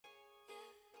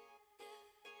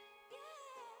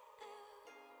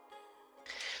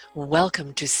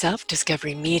Welcome to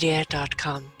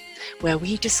selfdiscoverymedia.com, where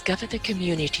we discover the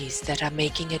communities that are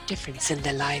making a difference in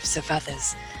the lives of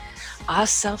others. Our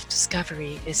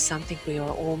self-discovery is something we are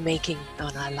all making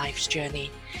on our life's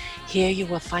journey. Here you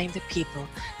will find the people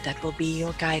that will be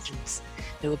your guidance,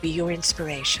 that will be your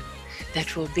inspiration,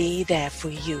 that will be there for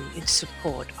you in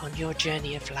support on your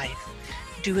journey of life.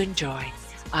 Do enjoy.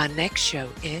 Our next show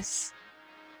is...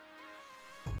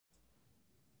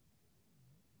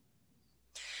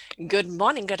 Good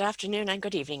morning, good afternoon, and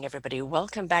good evening, everybody.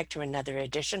 Welcome back to another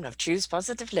edition of Choose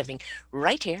Positive Living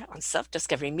right here on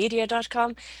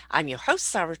selfdiscoverymedia.com. I'm your host,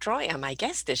 Sarah Troy, and my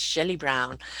guest is Shelley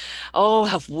Brown. Oh,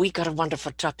 have we got a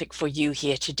wonderful topic for you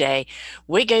here today.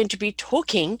 We're going to be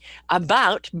talking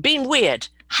about being weird.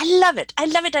 I love it. I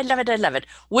love it. I love it. I love it.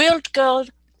 Weird girl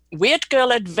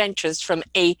adventures from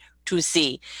A to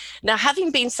Z. Now,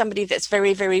 having been somebody that's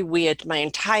very, very weird my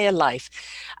entire life,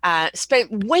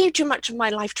 spent way too much of my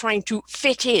life trying to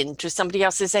fit into somebody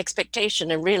else's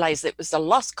expectation and realized it was a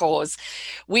lost cause,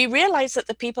 we realize that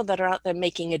the people that are out there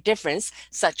making a difference,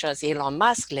 such as Elon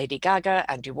Musk, Lady Gaga,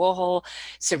 Andy Warhol,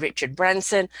 Sir Richard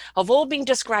Branson, have all been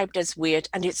described as weird,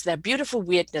 and it's their beautiful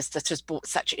weirdness that has brought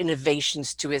such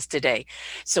innovations to us today.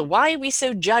 So why are we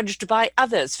so judged by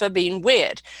others for being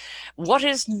weird? What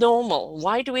is normal?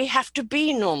 Why do we have to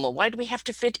be normal? Why do we have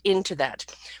to fit into that?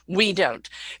 We don't.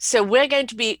 So we're going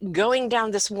to be going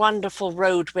down this wonderful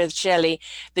road with Shelley,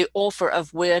 the author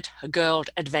of Weird Girl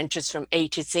Adventures from A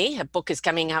to Z. Her book is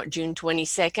coming out June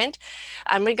 22nd.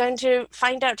 And we're going to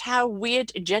find out how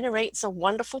weird generates a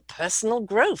wonderful personal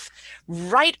growth.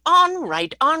 Right on,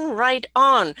 right on, right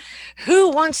on. Who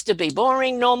wants to be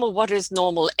boring normal? What is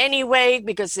normal anyway?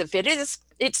 Because if it is,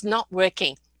 it's not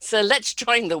working. So let's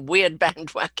join the weird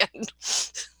bandwagon.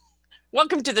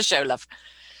 Welcome to the show, love.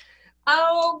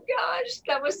 Oh gosh,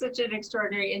 that was such an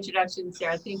extraordinary introduction,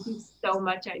 Sarah. Thank you so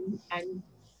much. I'm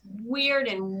weird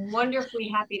and wonderfully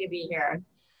happy to be here.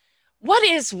 What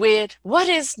is weird? What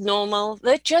is normal?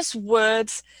 They're just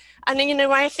words. And,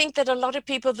 I think that a lot of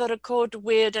people that are called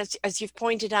weird, as you've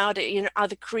pointed out, are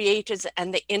the creators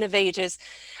and the innovators.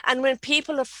 And when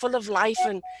people are full of life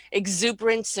and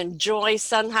exuberance and joy,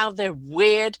 somehow they're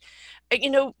weird.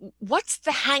 What's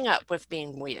the hang up with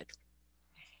being weird?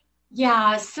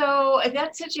 Yeah, so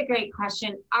that's such a great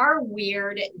question. Our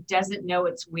weird doesn't know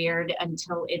it's weird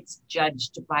until it's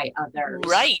judged by others.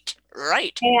 Right.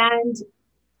 And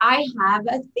I have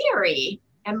a theory,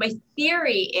 and my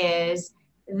theory is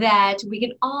that we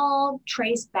can all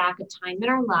trace back a time in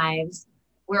our lives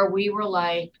where we were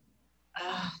like,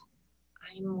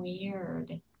 I'm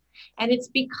weird. And it's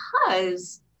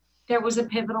because there was a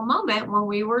pivotal moment when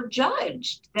we were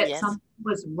judged that something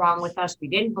was wrong with us. We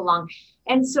didn't belong.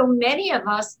 And so many of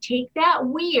us take that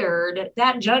weird,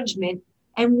 that judgment,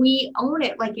 and we own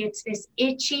it like it's this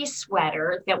itchy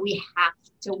sweater that we have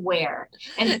to wear.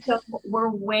 And so we're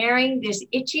wearing this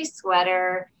itchy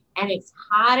sweater and it's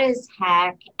hot as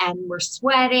heck and we're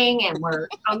sweating and we're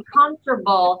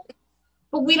uncomfortable,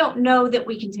 but we don't know that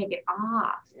we can take it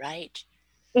off. Right.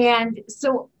 And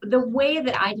so the way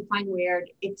that I define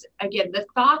weird, it's, again, the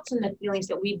thoughts and the feelings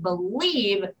that we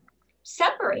believe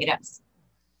separate us.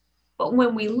 But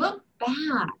when we look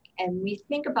back and we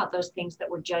think about those things that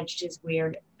were judged as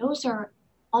weird, those are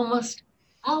almost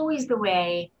always the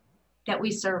way that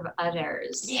we serve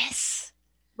others. Yes.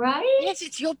 Right? Yes,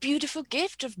 it's your beautiful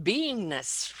gift of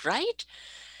beingness, right?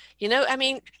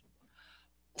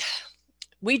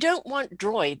 We don't want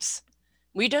droids.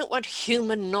 We don't want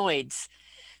humanoids.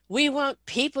 We want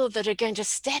people that are going to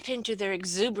step into their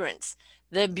exuberance,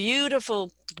 their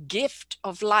beautiful gift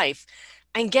of life,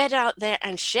 and get out there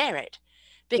and share it.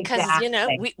 Because,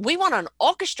 we want an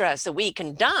orchestra so we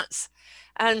can dance.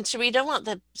 And so we don't want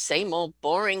the same old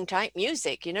boring type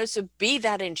music, so be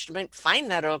that instrument, find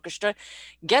that orchestra,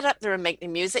 get up there and make the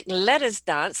music, let us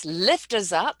dance, lift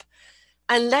us up,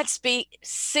 and let's be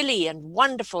silly and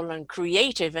wonderful and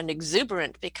creative and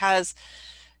exuberant, because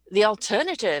the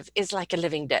alternative is like a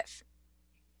living death.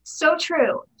 So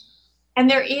true. And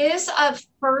there is a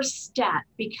first step,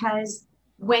 because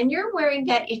when you're wearing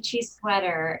that itchy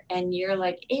sweater and you're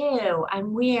like, ew,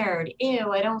 I'm weird.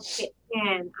 Ew, I don't fit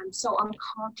in. I'm so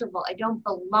uncomfortable. I don't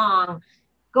belong.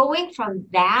 Going from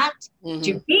that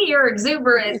to be your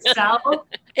exuberant self.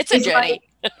 It's a journey.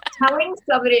 Like telling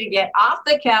somebody to get off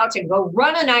the couch and go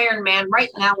run an Ironman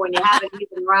right now when you haven't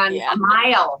even run a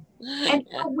mile. And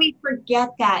so we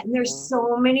forget that. And there's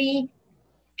so many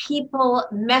people,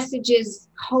 messages,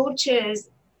 coaches.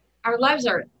 Our lives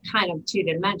are kind of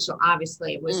two-dimensional,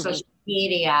 obviously, with social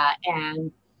media,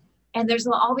 and there's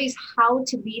all these how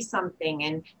to be something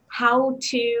and how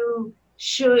to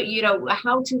should,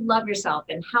 how to love yourself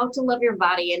and how to love your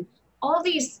body and all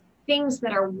these things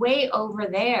that are way over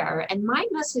there. And my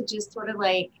message is sort of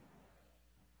like,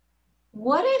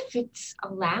 what if it's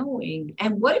allowing?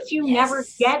 And what if you never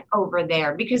Yes. get over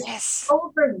there? Because Yes.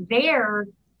 over there,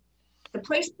 the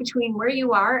place between where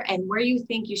you are and where you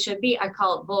think you should be, I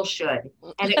call it bullshit.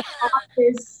 And it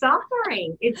causes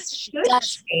suffering. It's should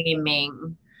Does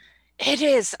shaming. it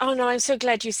is. Oh no, I'm so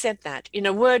glad you said that.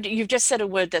 Word, you've just said a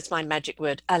word that's my magic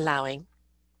word, allowing.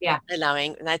 Yeah,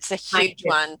 Allowing. That's a mine huge too.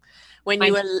 one when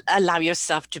Mine you too. allow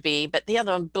yourself to be. But the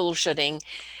other one, bullshitting.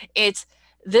 It's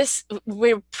this,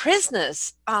 we're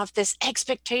prisoners of this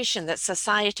expectation that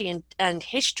society and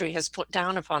history has put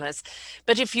down upon us.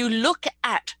 But if you look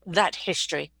at that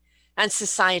history and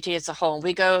society as a whole,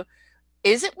 we go,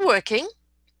 is it working?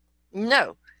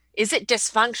 No. Is it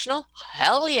dysfunctional?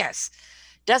 Hell yes.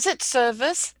 Does it serve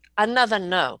us? Another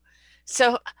no.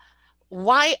 So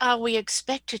why are we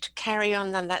expected to carry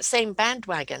on that same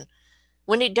bandwagon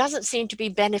when it doesn't seem to be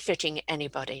benefiting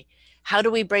anybody? How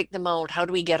do we break the mold? How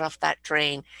do we get off that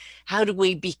train? How do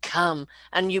we become?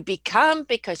 And you become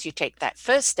because you take that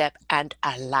first step and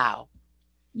allow.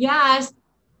 Yes.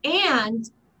 And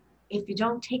if you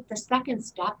don't take the second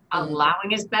step, Mhm.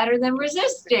 allowing is better than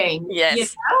resisting. Yes. It,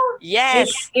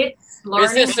 Yes. it's learning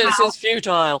Resistance how is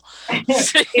futile.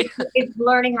 it's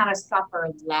learning how to suffer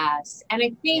less. And I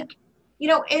Yeah. think,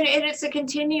 and it's a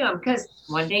continuum because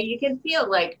one day you can feel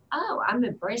like, oh, I'm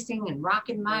embracing and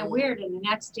rocking my Mm. weird. And the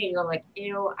next day you're like,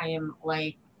 ew, I am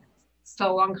like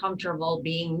so uncomfortable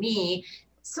being me.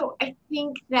 So I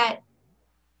think that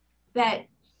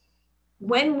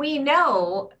when we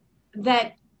know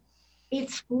that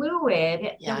it's fluid,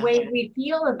 the Yeah. way we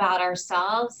feel about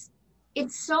ourselves,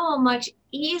 it's so much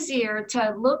easier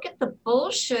to look at the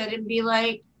bullshit and be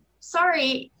like,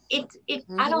 sorry, I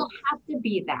Mhm. don't have to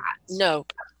be that. No.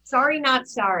 Sorry, not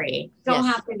sorry. Don't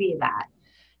Yes. have to be that.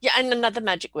 Yeah, and another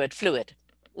magic word, fluid.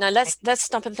 Now let's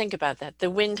stop and think about that. The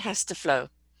wind has to flow.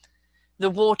 The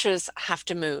waters have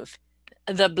to move.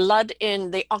 The blood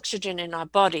in the oxygen in our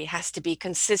body has to be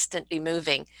consistently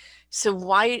moving. So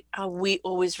why are we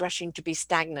always rushing to be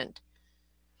stagnant?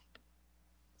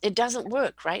 It doesn't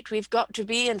work, right? We've got to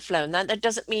be in flow. Now that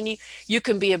doesn't mean you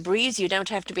can be a breeze, you don't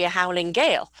have to be a howling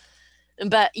gale,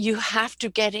 but you have to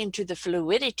get into the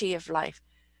fluidity of life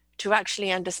to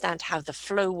actually understand how the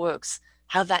flow works,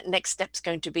 how that next step's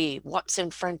going to be, what's in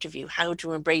front of you, how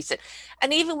to embrace it.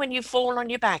 And even when you fall on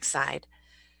your backside,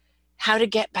 how to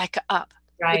get back up.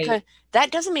 Right. Because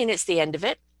that doesn't mean it's the end of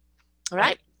it, Right.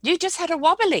 right? You just had a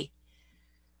wobbly,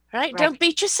 right? Right. Don't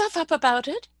beat yourself up about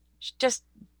it. Just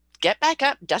get back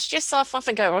up, dust yourself off,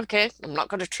 and go, okay, I'm not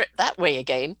going to trip that way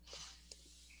again.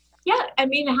 Yeah. I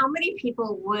mean, how many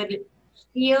people would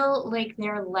feel like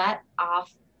they're let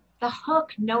off the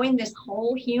hook knowing this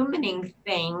whole humaning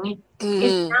thing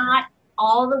is Mm-hmm. not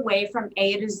all the way from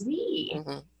A to Z?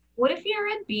 Mm-hmm. What if you're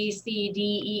at B, C, D,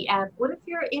 E, F? What if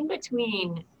you're in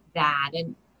between that?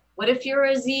 And what if you're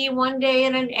a Z one day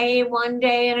and an A one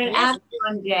day and an Yeah, F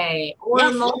one day, or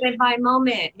yes, moment by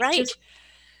moment? It right. just,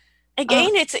 uh,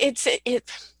 Again, it's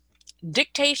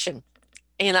dictation.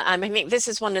 I mean, this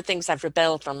is one of the things I've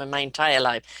rebelled from in my entire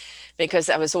life because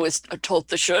I was always told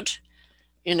the should.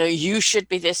 You should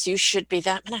be this, you should be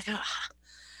that. And I go, "Ah,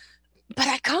 but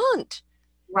I can't.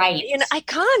 right,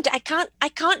 I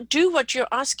can't do what you're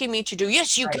asking me to do.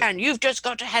 Yes, you right, can. You've just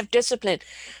got to have discipline.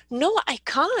 No, I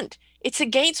can't. It's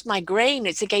against my grain.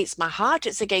 It's against my heart.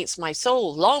 It's against my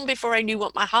soul. Long before I knew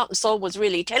what my heart and soul was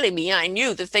really telling me, I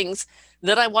knew the things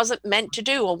that I wasn't meant to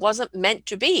do or wasn't meant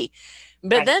to be.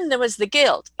 But right, then there was the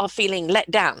guilt of feeling let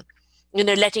down,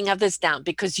 letting others down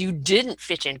because you didn't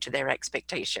fit into their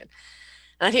expectation.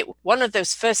 And I think one of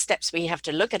those first steps we have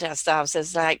to look at ourselves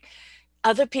is like,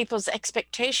 other people's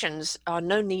expectations are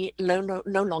no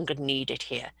longer needed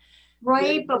here. The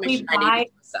only right. But permission I need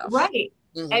is myself. right.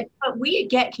 Mhm. But we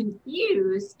get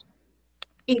confused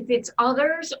if it's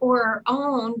others or our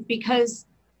own because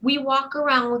we walk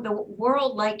around with the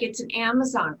world like it's an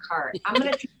Amazon cart. I'm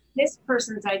going to take this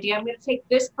person's idea. I'm going to take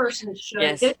this person's should,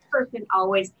 Yes. this person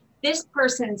always, this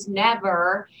person's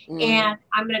never. Mm. And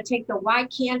I'm going to take the why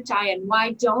can't I and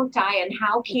why don't I and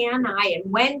how can I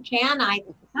and when can I.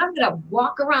 I'm going to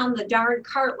walk around the darn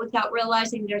cart without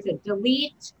realizing there's a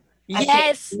delete, a save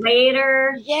Yes. later.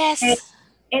 And, Yes.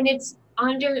 and it's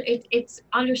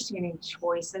understanding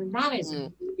choice. And that is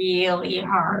Mm. really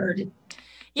hard.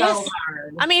 so Yes.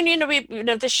 hard. I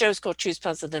mean, this show's called Choose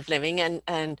Positive Living,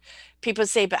 and people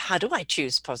say, but how do I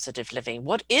choose positive living?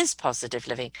 What is positive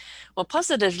living? Well,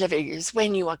 positive living is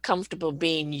when you are comfortable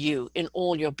being you in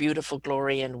all your beautiful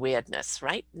glory and weirdness,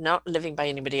 right? Not living by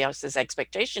anybody else's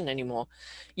expectation anymore.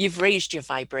 You've raised your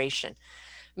vibration.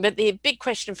 But the big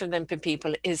question for them, for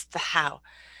people, is the how.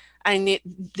 And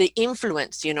the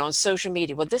influence, on social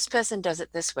media. Well, this person does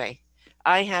it this way.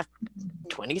 I have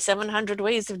 2,700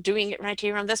 ways of doing it right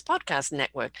here on this podcast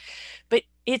network. But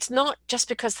it's not just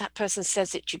because that person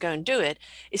says it, you go and do it.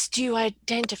 It's, do you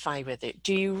identify with it?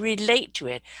 Do you relate to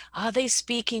it? Are they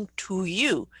speaking to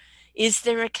you? Is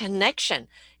there a connection?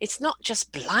 It's not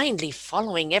just blindly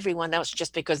following everyone else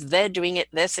just because they're doing it,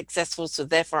 they're successful, so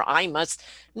therefore I must.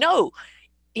 No,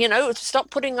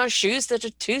 stop putting on shoes that are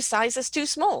 2 sizes too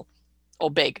small or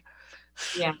big.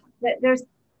 Yeah. There's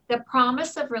the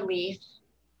promise of relief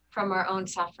from our own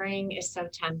suffering is so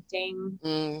tempting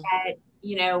Mm, that,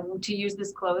 to use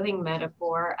this clothing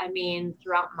metaphor, I mean,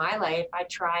 throughout my life, I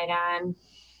tried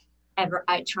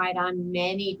on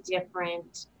many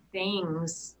different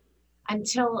things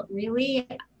until really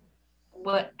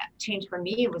what changed for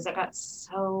me was I got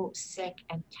so sick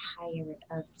and tired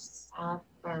of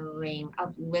suffering,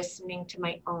 of listening to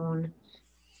my own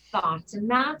thoughts. And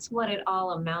that's what it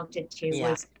all amounted to,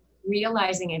 yeah. was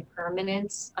realizing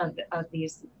impermanence of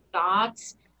these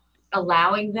thoughts,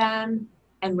 allowing them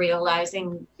and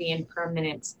realizing the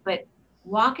impermanence. But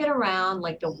walking around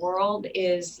like the world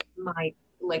is like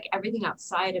everything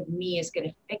outside of me is going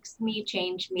to fix me,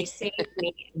 change me, save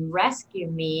me, and rescue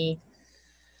me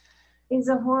is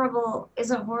a horrible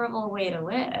way to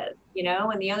live,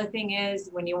 And the other thing is,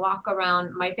 when you walk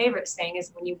around, my favorite saying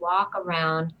is, when you walk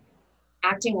around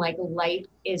acting like life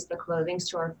is the clothing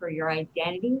store for your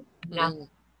identity, nothing's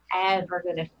Mm, ever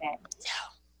gonna fit.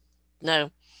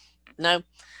 no, no.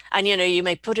 And you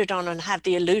may put it on and have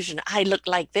the illusion, I look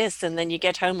like this, and then you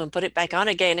get home and put it back on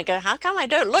again and go, how come I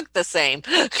don't look the same?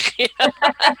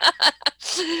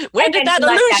 Where And did then that you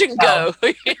let that illusion go.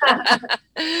 go?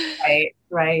 Right,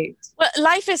 right. Well,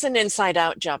 life is an inside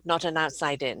out job, not an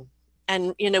outside in.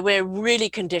 And, we're really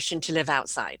conditioned to live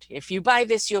outside. If you buy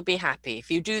this, you'll be happy. If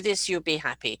you do this, you'll be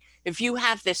happy. If you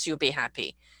have this, you'll be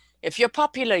happy. If you're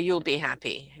popular, you'll be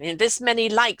happy. In this many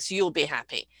likes, you'll be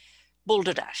happy.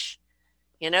 Balderdash.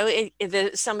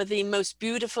 Some of the most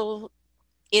beautiful,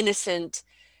 innocent,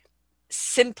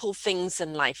 simple things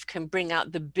in life can bring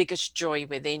out the biggest joy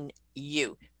within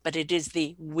you, but it is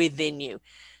the within you.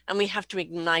 And we have to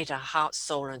ignite our heart,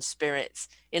 soul, and spirits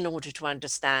in order to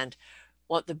understand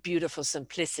what the beautiful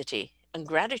simplicity and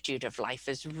gratitude of life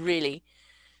is really.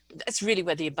 That's really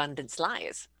where the abundance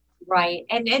lies. Right.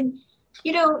 And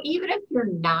even if you're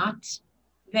not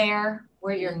there,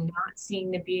 where you're Mm. not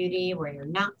seeing the beauty, where you're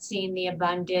not seeing the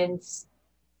abundance,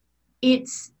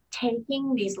 it's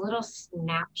taking these little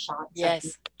snapshots of the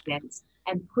Yes. abundance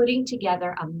and putting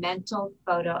together a mental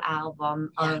photo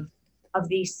album Yeah. of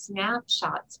these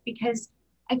snapshots. Because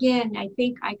again, I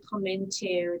think I come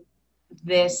into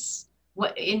these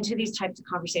types of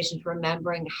conversations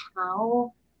remembering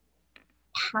how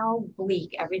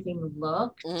bleak everything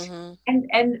looked. Mm-hmm.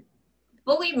 And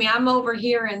believe me, I'm over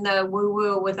here in the woo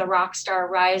woo with a rock star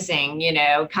rising,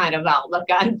 kind of outlook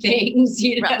on things,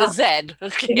 Right, the Z.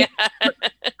 Yeah.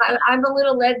 I'm a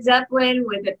little Led Zeppelin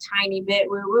with a tiny bit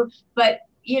woo woo, but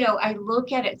I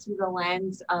look at it through the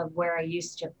lens of where I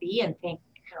used to be and think,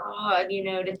 God, I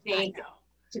know.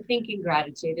 to think in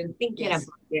gratitude and think in Yes.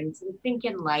 abundance and think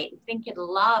in light and think in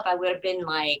love, I would have been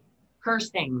like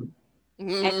cursing and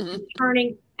Mm-hmm.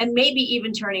 turning, and maybe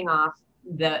even turning off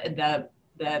the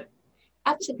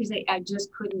episode, because I just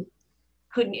couldn't.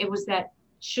 It was that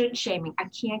should shaming. I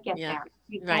can't get Yeah. there.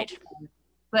 I can't Right. get there.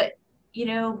 But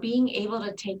being able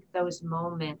to take those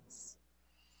moments,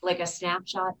 like a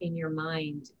snapshot in your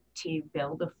mind, to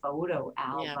build a photo Yeah.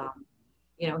 album.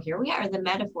 Here we are. The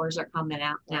metaphors are coming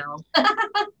out now.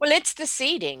 Well, it's the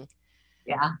seeding.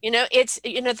 Yeah.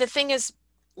 The thing is,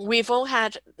 we've all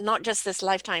had not just this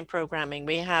lifetime programming,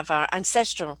 we have our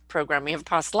ancestral program, we have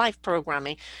past life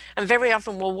programming. And very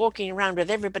often we're walking around with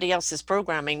everybody else's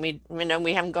programming.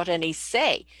 We haven't got any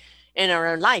say in our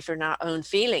own life or in our own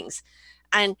feelings.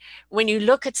 And when you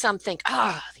look at something,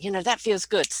 that feels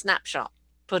good, snapshot,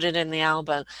 put it in the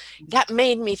album. That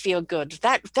made me feel good.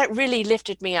 That really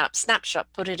lifted me up,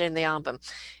 snapshot, put it in the album.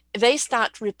 They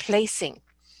start replacing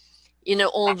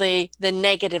all the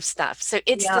negative stuff. So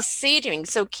it's Yeah. the seeding.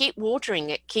 So keep watering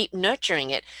it, keep nurturing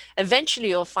it. Eventually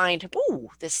you'll find, oh,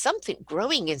 there's something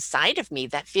growing inside of me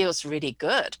that feels really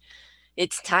good.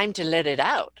 It's time to let it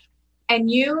out. And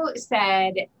you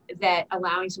said that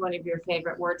allowing is one of your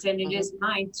favorite words, and it Mhm. is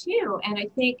mine too. And I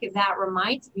think that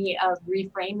reminds me of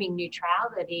reframing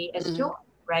neutrality as joy, Mhm.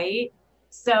 right?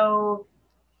 So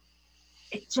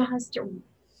it just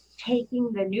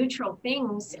taking the neutral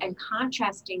things and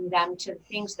contrasting them to the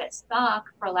things that suck,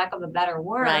 for lack of a better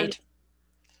word. Right.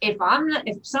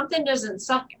 If something doesn't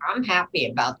suck, I'm happy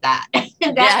about that.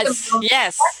 Yes. That's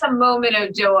Yes. a moment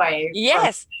of joy for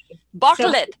Yes. me. So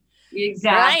Bottle it. Right.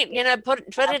 exactly.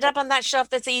 Put it up on that shelf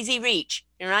that's easy reach.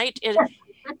 Right.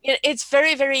 It's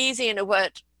very, very easy in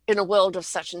a world of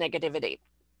such negativity.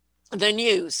 The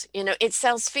news, it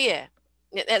sells fear.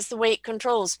 That's the way it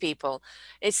controls people.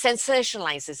 It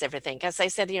sensationalizes everything. As I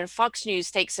said, Fox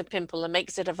News takes a pimple and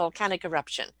makes it a volcanic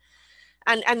eruption.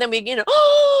 And then we,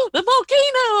 oh, the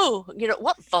volcano.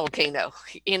 What volcano?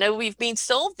 We've been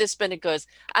solved, this spin it goes,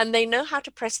 and they know how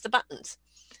to press the buttons.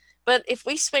 But if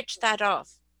we switch that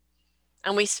off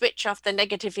and we switch off the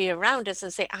negativity around us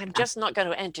and say, I'm just not going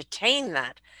to entertain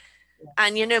that.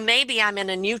 And, maybe I'm in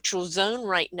a neutral zone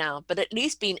right now, but at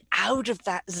least being out of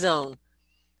that zone,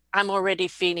 I'm already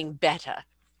feeling better.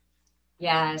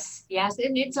 Yes, yes.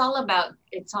 And it's all about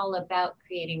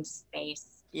creating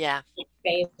Yeah.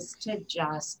 space to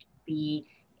just be.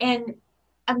 And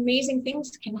amazing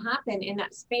things can happen in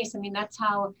that space. I mean, that's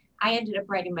how I ended up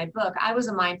writing my book. I was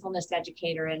a mindfulness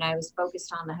educator and I was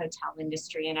focused on the hotel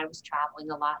industry and I was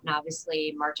traveling a lot. And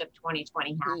obviously, March of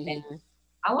 2020 happened. Mhm.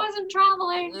 I wasn't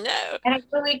traveling No. and I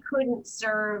really couldn't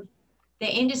serve the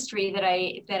industry that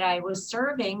I was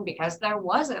serving because there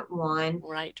wasn't one.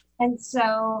 Right. And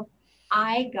so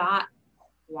I got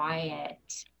quiet.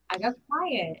 I got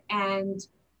quiet and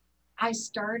I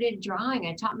started drawing.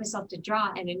 I taught myself to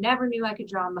draw and I never knew I could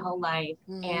draw my whole life.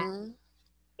 And Hmm.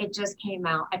 it just came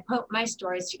out. I put my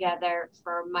stories together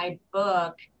for my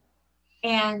book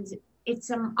and it's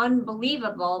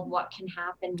unbelievable what can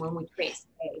happen when we create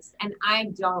space. And I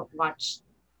don't watch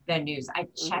the news. I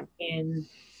Hmm. check in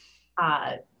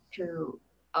uh, to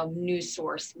a news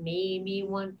source maybe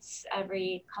once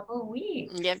every couple of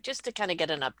weeks. Yeah, just to kind of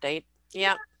get an update. Yeah,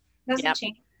 Yeah. doesn't Yep.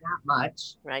 change that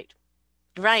much. Right.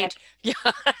 Right. Yeah.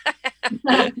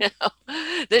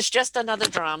 There's just another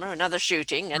drama, another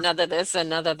shooting, another this,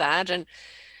 another that. And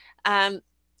um,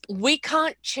 we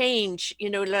can't change,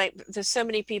 like there's so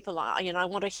many people, I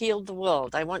want to heal the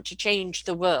world. I want to change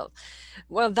the world.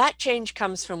 Well, that change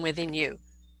comes from within you.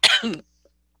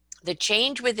 The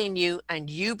change within you and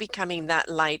you becoming that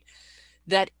light,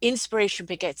 that inspiration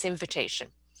begets invitation.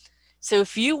 So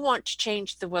if you want to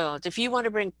change the world, if you want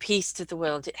to bring peace to the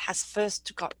world, it has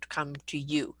first got to come to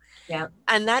you. Yeah.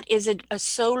 And that is a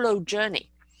solo journey.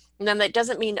 And that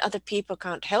doesn't mean other people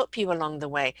can't help you along the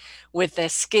way with their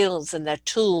skills and their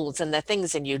tools and their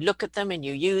things. And you look at them and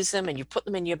you use them and you put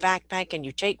them in your backpack and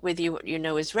you take with you what you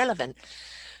know is relevant.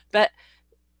 But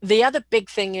the other big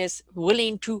thing is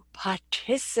willing to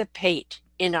participate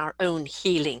in our own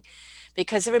healing.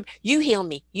 Because you heal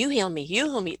me, you heal me, you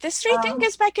heal me. There's three Um,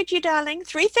 fingers back at you, darling.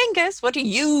 Three fingers. What are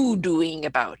you doing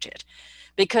about it?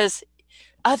 Because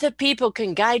other people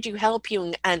can guide you, help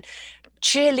you, and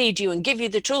cheerlead you and give you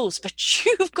the tools, but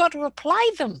you've got to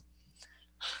apply them.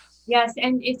 yes,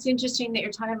 and it's interesting that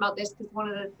you're talking about this because one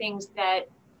of the things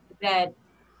that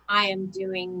I am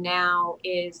doing now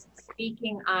is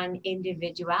speaking on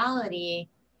individuality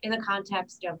in the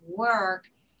context of work.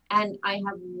 And I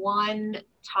have one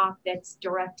talk that's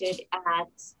directed at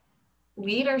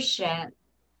leadership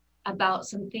about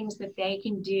some things that they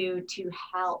can do to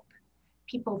help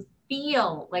people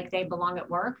feel like they belong at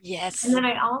work. And Yes. then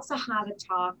I also have a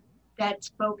talk that's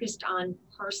focused on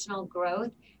personal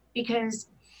growth because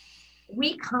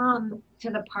we come to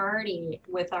the party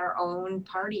with our own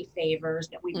party favors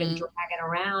that we've been Mm, dragging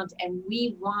around, and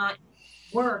we want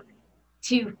work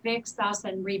to fix us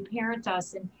and reparent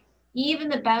us. And even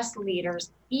the best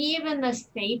leaders, even the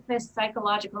safest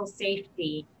psychological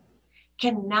safety,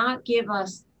 cannot give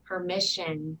us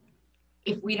permission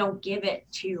if we don't give it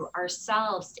to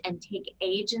ourselves and take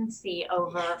agency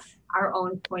over yes. our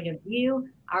own point of view,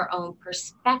 our own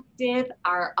perspective,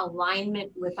 our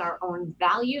alignment with our own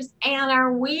values, and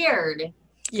our weird.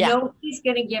 Yeah. Nobody's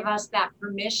going to give us that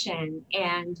permission.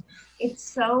 And it's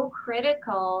so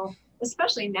critical,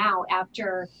 especially now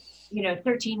after,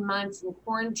 13 months in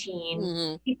quarantine.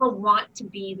 Hmm. People want to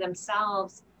be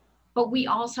themselves, but we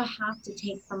also have to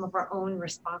take some of our own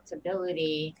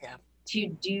responsibility Yeah. to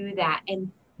do that.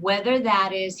 And whether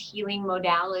that is healing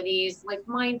modalities like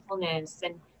mindfulness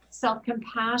and self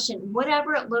compassion,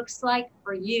 whatever it looks like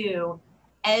for you,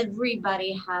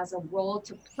 everybody has a role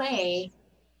to play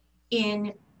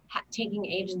in taking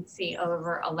agency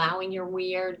over allowing your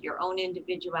weird, your own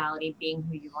individuality being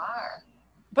who you are.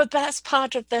 But that's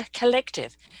part of the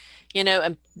collective.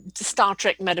 A Star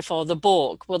Trek metaphor, the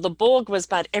Borg. Well, the Borg was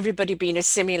about everybody being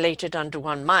assimilated under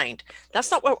one mind.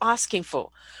 That's not what we're asking for.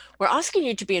 We're asking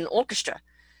you to be an orchestra.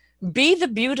 Be the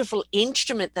beautiful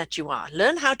instrument that you are.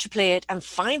 Learn how to play it and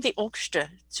find the orchestra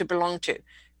to belong to.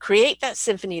 Create that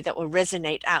symphony that will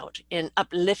resonate out in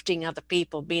uplifting other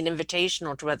people, being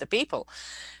invitational to other people.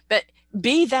 But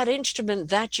be that instrument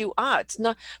that you are.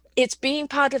 It's being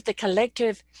part of the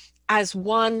collective as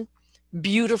one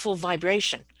beautiful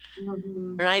vibration.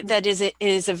 Mm-hmm. Right? That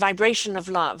is a vibration of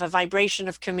love, a vibration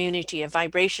of community, a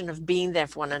vibration of being there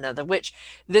for one another, which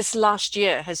this last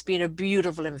year has been a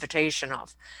beautiful invitation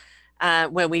of,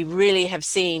 where we really have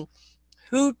seen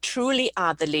who truly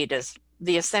are the leaders,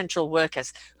 the essential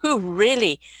workers, who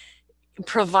really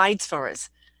provides for us,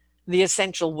 the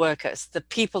essential workers, the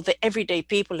people, the everyday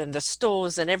people in the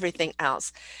stores and everything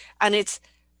else. And it's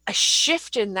a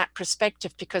shift in that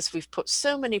perspective because we've put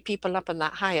so many people up on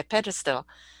that higher pedestal.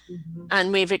 Mm-hmm.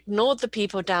 And we've ignored the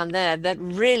people down there that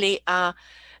really are,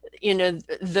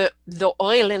 the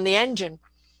oil in the engine.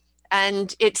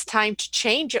 And it's time to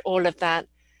change all of that.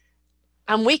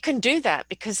 And we can do that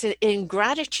because in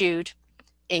gratitude,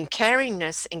 in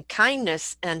caringness, in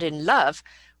kindness, and in love,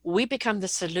 we become the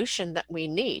solution that we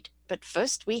need. But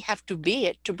first, we have to be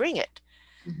it to bring it.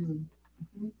 Mm-hmm.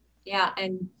 Mm-hmm. Yeah,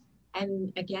 and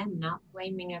again, not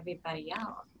blaming everybody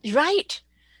else. Right,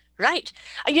 right.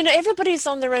 Everybody's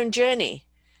on their own journey.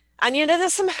 And,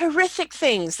 there's some horrific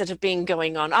things that have been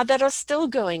going on, or that are still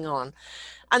going on.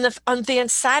 And the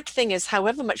sad thing is,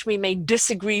 however much we may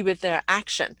disagree with their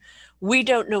action, we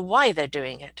don't know why they're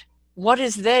doing it. What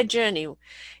is their journey?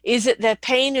 Is it their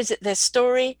pain? Is it their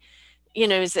story?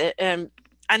 Is it, and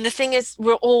the thing is,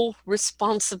 we're all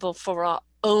responsible for our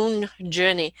own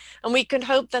journey. And we can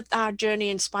hope that our journey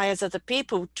inspires other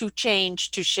people to change,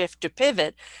 to shift, to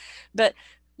pivot. But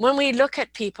when we look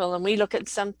at people and we look at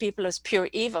some people as pure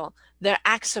evil, their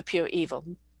acts are pure evil.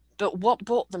 But what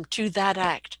brought them to that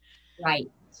act? Right.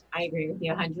 I agree with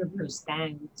you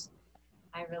 100%.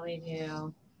 I really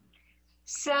do.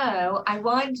 So I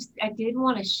did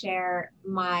want to share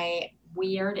my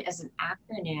weird as an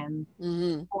acronym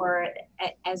Mm-hmm. or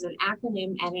as an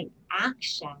acronym and an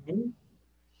action.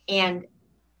 And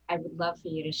I would love for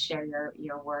you to share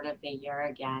your word of the year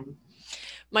again.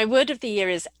 My word of the year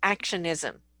is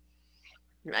actionism.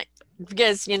 Right.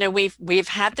 Because, we've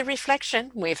had the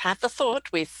reflection, we've had the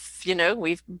thought,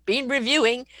 we've been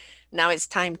reviewing. Now it's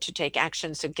time to take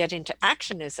action. So get into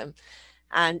actionism.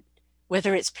 And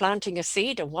whether it's planting a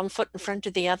seed or one foot in front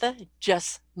of the other,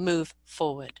 just move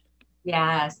forward.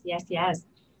 Yes, yes, yes.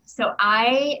 So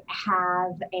I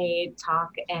have a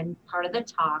talk, and part of the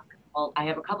talk, well, I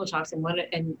have a couple of talks, and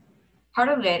part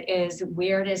of it is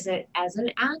weird as it as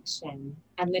an action,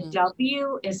 and the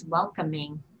W is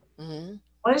welcoming. Mm-hmm.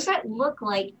 What does that look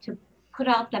like to put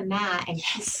out the mat and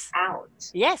keep it Yes.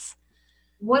 out? Yes.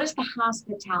 What is the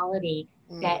hospitality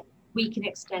Mm. that we can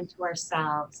extend to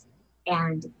ourselves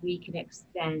and we can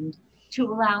extend to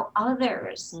allow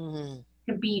others Mm.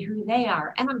 to be who they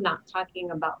are? And I'm not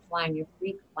talking about flying your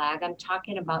freak flag. I'm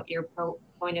talking about your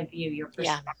point of view, your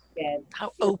Yeah. perspective,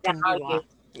 How your open you are. value,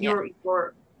 Yeah.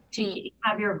 your to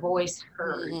have your voice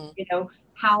heard. Mm-hmm.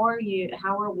 How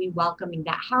are we welcoming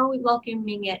that? How are we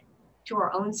welcoming it to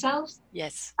our own selves?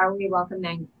 Yes. How are we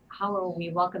welcoming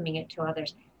it to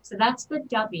others? So that's the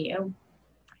W.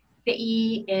 The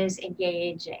E is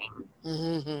engaging.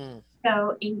 Mm-hmm.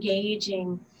 So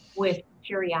engaging with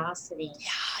curiosity, Yeah.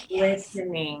 Yes.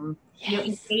 listening, Yes.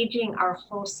 engaging our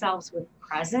whole selves with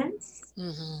presence.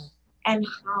 Mm-hmm. And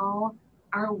how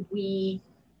are we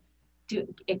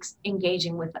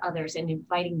engaging with others and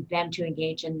inviting them to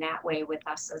engage in that way with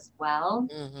us as well?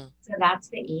 Mm-hmm. So that's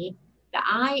the E. The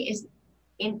I is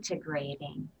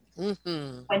integrating.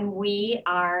 Mm-hmm. When we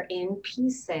are in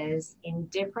pieces in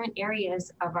different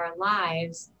areas of our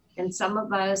lives, and some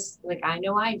of us, like I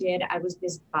know I did, I was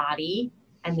this body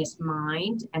and this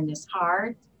mind and this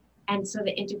heart. And so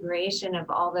the integration of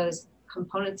all those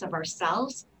components of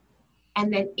ourselves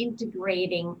and then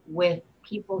integrating with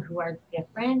people who are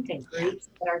different and groups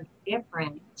that are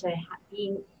different to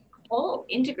being whole,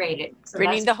 integrated. So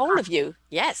Bringing the whole of you.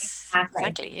 Yes.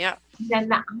 Exactly. Yeah. Then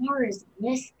the R is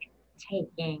risk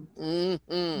taking.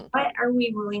 Mm-hmm. What are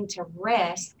we willing to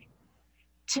risk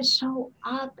to show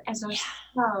up as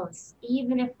ourselves,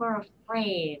 even if we're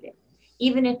afraid,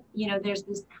 even if there's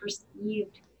this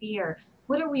perceived fear?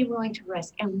 What are we willing to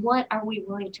risk, and what are we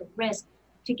willing to risk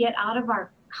to get out of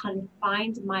our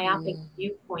confined myopic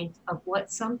viewpoints of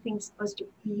what something's supposed to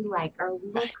be like or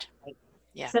look like?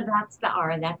 Yeah. So that's the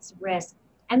R, that's risk.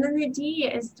 And then the D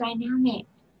is dynamic,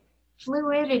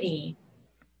 fluidity,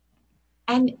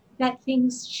 and that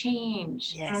things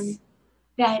change and Yes.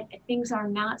 that things are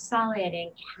not solid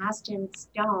and cast in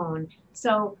stone.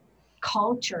 So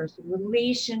cultures,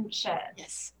 relationships,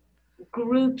 Yes.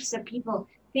 groups of people,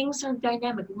 things are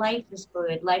dynamic. Life is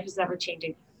fluid, life is ever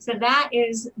changing. So that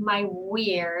is my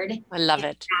weird I love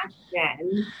in it.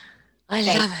 action. I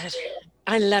Thank love it. you.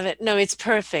 I love it. No, it's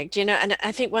perfect. And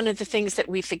I think one of the things that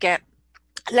we forget,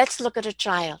 let's look at a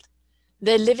child.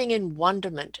 They're living in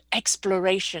wonderment,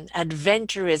 exploration,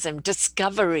 adventurism,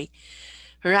 discovery,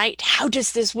 right? How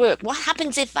does this work? What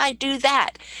happens if I do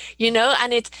that?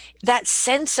 And it's that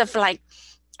sense of like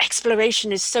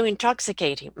exploration is so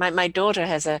intoxicating. My daughter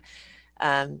has a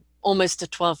almost a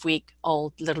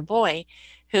 12-week-old little boy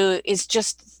who is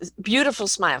just beautiful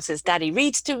smiles. His daddy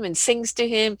reads to him and sings to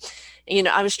him.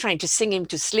 I was trying to sing him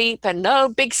to sleep and no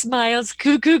big smiles,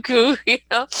 coo coo coo,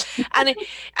 and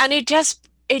it just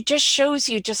shows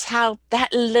you just how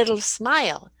that little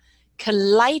smile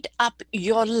can light up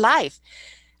your life.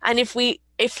 And if we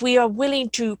are willing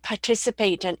to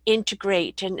participate and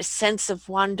integrate in a sense of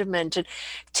wonderment and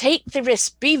take the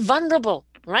risk, be vulnerable,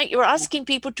 right? You're asking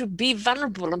people to be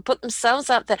vulnerable and put themselves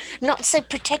out there, not so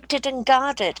protected and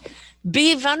guarded.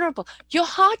 Be vulnerable. Your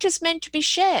heart is meant to be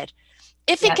shared.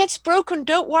 If it Yep. gets broken,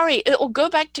 don't worry, it will go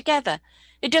back together.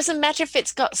 It doesn't matter if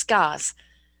it's got scars.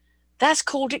 That's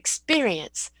called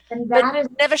experience. And But that is,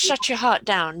 never shut your heart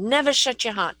down. Never shut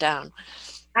your heart down.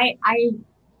 I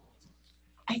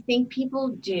think people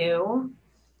do,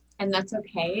 and that's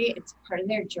okay. It's part of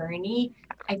their journey.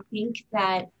 I think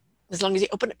that As long as you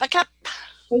open it back up.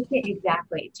 take it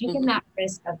exactly, taking Mhm. that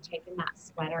risk of taking that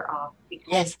sweater off because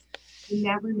Yes. you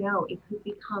never know, it could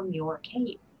become your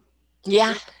cape.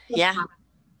 Yeah. It could Yeah. become.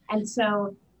 And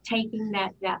so taking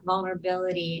that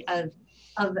vulnerability of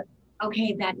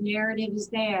okay, that narrative is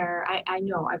there. I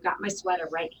know I've got my sweater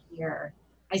right here.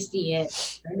 I see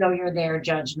it. I know you're there,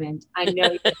 judgment. I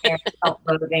know you're there,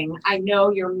 self-loathing. I know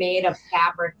you're made of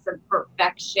fabrics of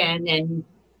perfection and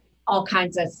all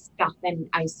kinds of stuff. And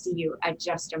I see you. I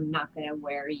just am not going to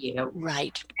wear you.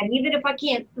 Right. And even if I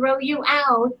can't throw you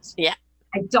out, Yeah.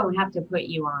 I don't have to put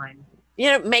you on.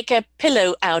 Make a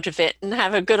pillow out of it and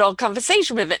have a good old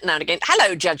conversation with it now and again.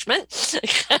 Hello, judgment.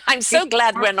 I'm so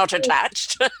glad we're not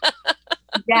Exactly. attached.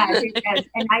 Yes, it does.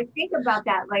 And I think about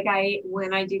that. Like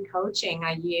when I do coaching,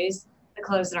 I use the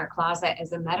clothes in our closet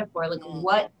as a metaphor. Like, Mm.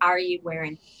 what are you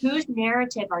wearing? Whose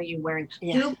narrative are you wearing?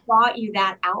 Yeah. Who bought you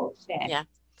that outfit? Yeah.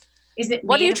 Is it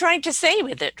What are you made of trying to say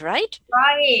with it, right?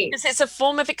 right? Because it's a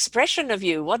form of expression of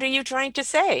you. What are you trying to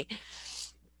say?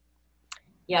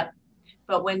 Yep.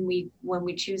 But when we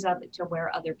choose to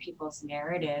wear other people's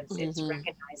narratives, it's Hmm.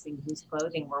 recognizing whose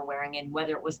clothing we're wearing and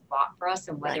whether it was bought for us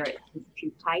and whether Right. it was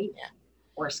too tight Yeah.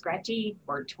 or scratchy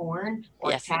or torn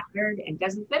or Yes. tattered and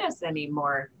doesn't fit us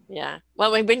anymore. Yeah.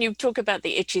 Well, when you talk about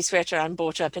the itchy sweater, I'm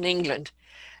brought up in England,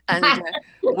 and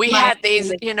we My had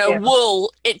these, goodness, too.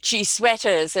 wool itchy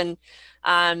sweaters, and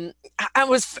I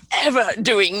was forever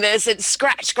doing this. It's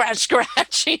scratch, scratch,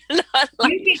 scratch. Like You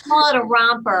can call it a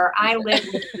romper. I live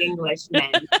with an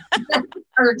Englishman.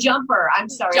 Or jumper. I'm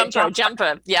sorry, a jumper, jumper.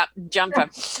 jumper, yeah, jumper,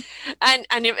 and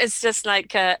it was just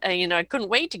like I couldn't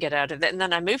wait to get out of it. And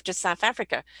then I moved to South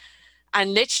Africa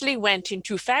and literally went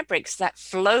into fabrics that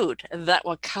flowed, that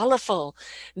were colorful,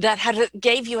 that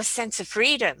gave you a sense of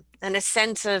freedom and a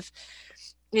sense of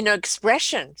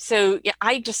expression. So yeah,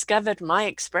 I discovered my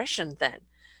expression then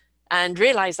and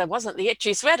realized I wasn't the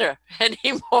itchy sweater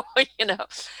anymore.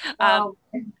 Um, Oh,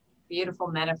 beautiful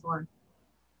metaphor.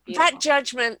 that Beautiful.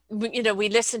 judgment, we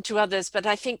listen to others, but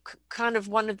I think kind of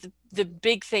one of the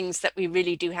big things that we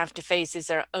really do have to face is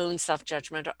our own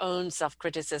self-judgment, our own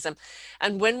self-criticism.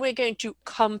 And when we're going to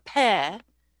compare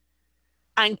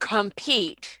and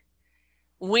compete,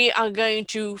 we are going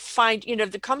to find,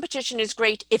 the competition is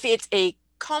great if it's a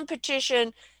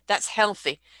competition that's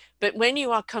healthy. But when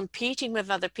you are competing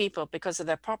with other people because of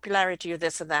their popularity or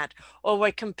this or that, or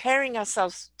we're comparing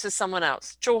ourselves to someone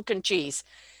else, chalk and cheese,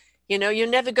 you're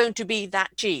never going to be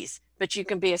that cheese, but you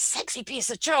can be a sexy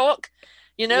piece of chalk.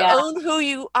 Yeah. Own who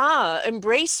you are,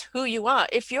 embrace who you are.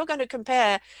 If you're going to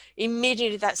compare,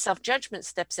 immediately that self-judgment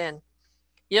steps in.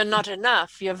 You're not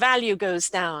enough. Your value goes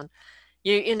down.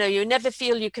 You never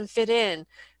feel you can fit in.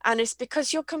 And it's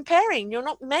because you're comparing. You're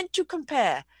not meant to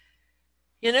compare.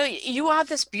 You are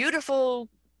this beautiful,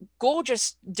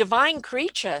 gorgeous, divine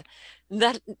creature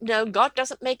that no, God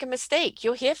doesn't make a mistake.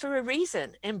 You're here for a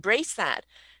reason. Embrace that.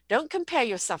 Don't compare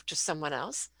yourself to someone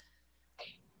else.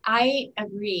 I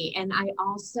agree. And I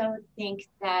also think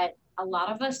that a lot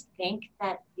of us think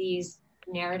that these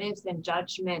narratives and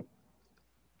judgment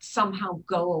somehow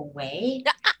go away.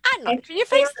 Yeah, I'm And not. Can you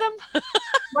they're face them?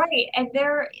 right. And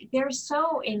they're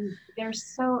so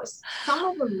some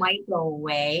of them might go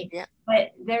away, Yeah.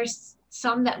 but there's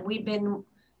some that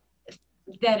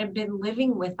have been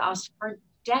living with us for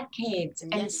decades.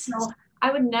 And Yes. so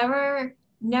I would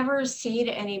never say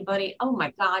to anybody, oh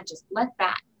my God, just let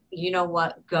that, you know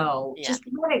what, go. Yeah. Just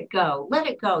let it go. Let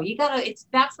it go. You gotta,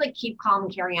 that's like keep calm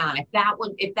and carry on. If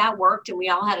that worked and we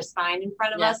all had a sign in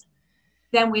front of Yeah. us,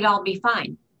 then we'd all be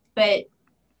fine. But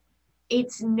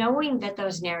it's knowing that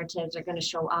those narratives are going to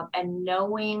show up and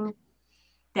knowing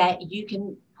that you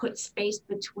can put space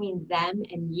between them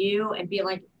and you and be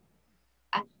like,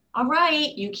 all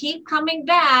right, you keep coming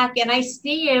back and I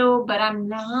see you, but I'm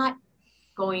not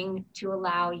going to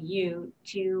allow you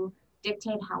to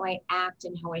dictate how I act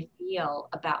and how I feel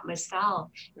about myself.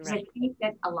 Because I Right. think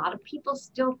that a lot of people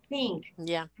still think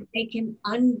Yeah. that they can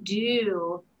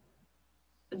undo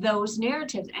those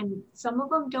narratives, and some of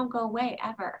them don't go away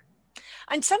ever.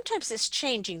 And sometimes it's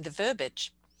changing the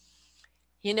verbiage.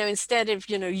 Instead of,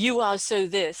 you are so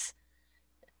this,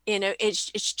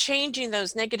 it's changing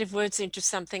those negative words into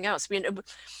something else.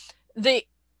 The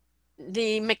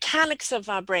the mechanics of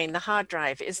our brain, the hard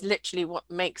drive, is literally what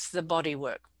makes the body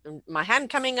work. My hand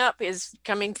coming up is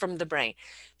coming from the brain.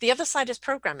 The other side is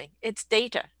programming. It's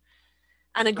data.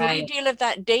 And a great Right. deal of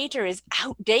that data is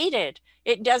outdated.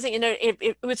 It doesn't,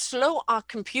 it would slow our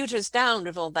computers down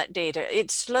with all that data. It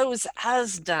slows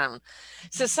us down.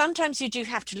 So sometimes you do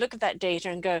have to look at that data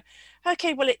and go,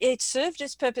 okay, well, it served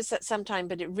its purpose at some time,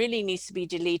 but it really needs to be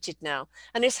deleted now.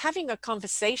 And it's having a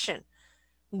conversation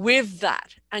with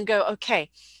that and go, okay,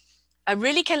 I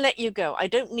really can let you go. I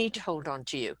don't need to hold on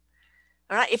to you.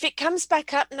 All right. If it comes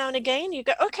back up now and again, you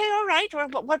go, okay, all right. Well,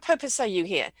 what purpose are you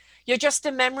here? You're just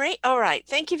a memory. All right.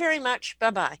 Thank you very much.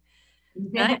 Bye bye.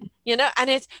 Right. And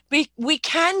it's we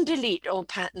can delete all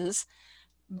patterns,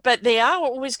 but they are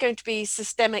always going to be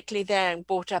systemically there and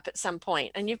brought up at some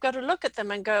point. And you've got to look at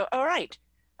them and go, all right,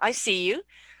 I see you.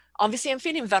 Obviously, I'm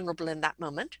feeling vulnerable in that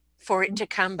moment for it to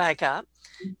come back up,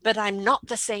 but I'm not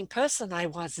the same person I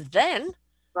was then.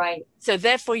 Right. So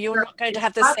therefore, you're not going to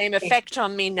have the same effect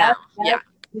on me now. That's Yeah.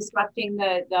 disrupting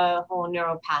the whole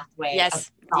neural pathway of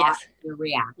Yes. thought Yes. and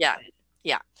reaction. Yeah.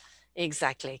 Yeah.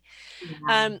 Exactly.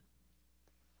 Yeah.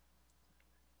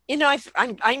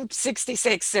 I'm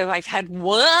 66, so I've had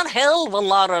one hell of a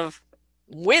lot of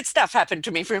weird stuff happen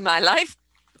to me through my life.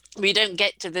 We don't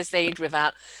get to this age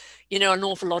without, an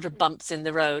awful lot of bumps in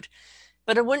the road.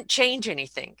 But it wouldn't change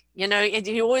anything.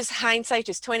 You always hindsight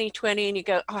is 2020, and you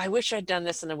go, oh, I wish I'd done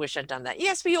this and I wish I'd done that.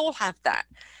 Yes, we all have that.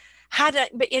 But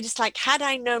it's like, had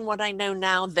I known what I know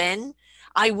now then,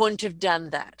 I wouldn't have done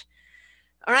that.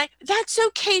 All right. That's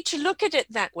okay to look at it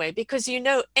that way, because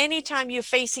anytime you're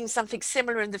facing something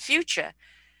similar in the future,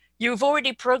 you've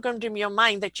already programmed in your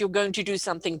mind that you're going to do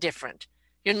something different.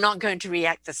 You're not going to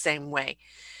react the same way.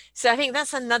 So I think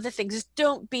that's another thing, is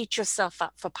don't beat yourself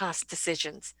up for past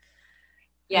decisions.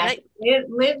 Yes. Right?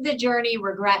 Live the journey,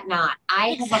 regret not. I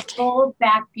have a Exactly. full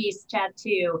back piece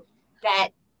tattoo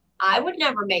that I would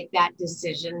never make that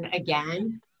decision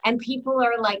again. And people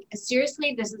are like,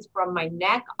 seriously, this is from my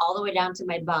neck all the way down to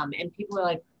my bum. And people are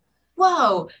like,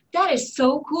 whoa, that is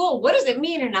so cool. What does it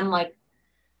mean? And I'm like,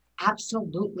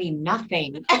 absolutely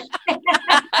nothing.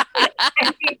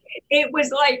 It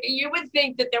was like, you would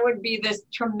think that there would be this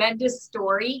tremendous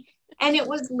story, and it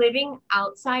was living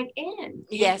outside in.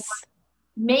 Yes.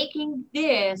 Making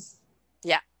this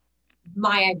Yeah.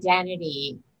 my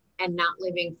identity and not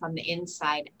living from the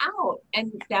inside out.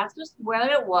 And that's just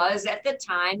what it was at the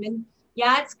time. And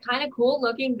yeah, it's kind of cool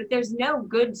looking, but there's no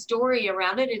good story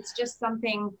around it. It's just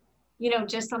something,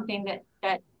 just something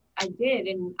that I did,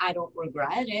 and I don't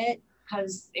regret it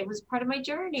because it was part of my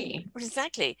journey.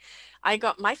 Exactly. I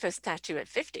got my first tattoo at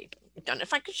 50. I don't know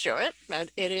if I could show it, but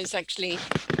it is actually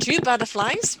two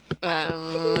butterflies. A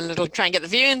little try and get the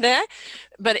view in there,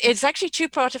 but it's actually two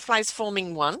butterflies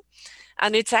forming one.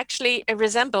 And it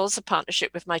resembles a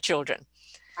partnership with my children.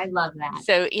 I love that.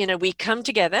 So, we come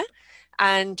together,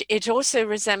 and it also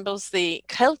resembles the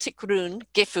Celtic rune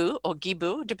Gifu or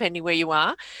Gibu, depending where you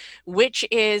are, which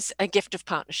is a gift of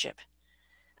partnership.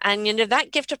 And,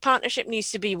 that gift of partnership needs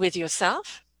to be with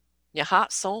yourself, your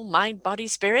heart, soul, mind, body,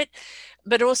 spirit,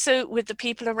 but also with the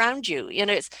people around you.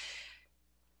 It's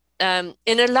in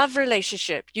a love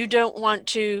relationship, you don't want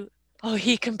to, oh,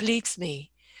 he completes me.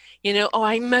 Oh,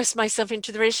 I immerse myself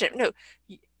into the relationship. No,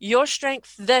 your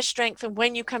strength, their strength, and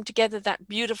when you come together, that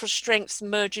beautiful strengths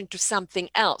merge into something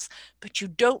else, but you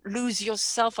don't lose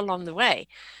yourself along the way.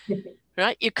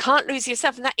 right? You can't lose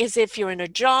yourself. And that is if you're in a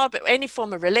job, any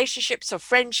form of relationships or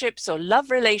friendships or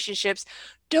love relationships,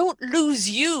 don't lose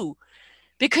you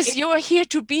because It, you're here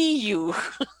to be you.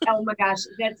 oh my gosh,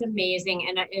 that's amazing.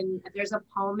 And there's a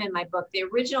poem in my book. The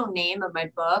original name of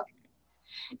my book,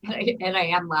 and I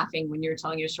am laughing when you're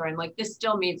telling your story. I'm like, this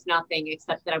still means nothing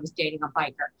except that I was dating a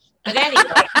biker. But anyway,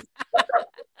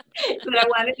 but I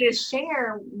wanted to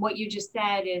share what you just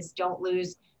said is don't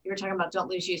lose. You were talking about don't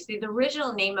lose you. See, the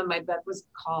original name of my book was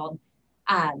called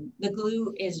The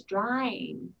Glue is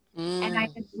Drying. And I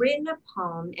Mm, had written a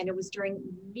poem, and it was during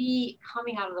me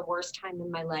coming out of the worst time in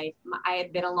my life. I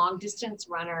had been a long distance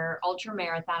runner, ultra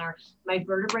marathoner. My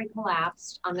vertebrae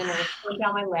collapsed on the nerve going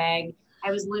down my leg.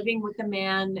 I was living with the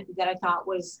man that I thought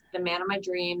was the man of my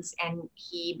dreams, and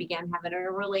he began having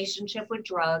a relationship with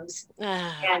drugs,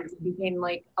 ah, and it became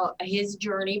like his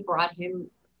journey brought him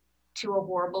to a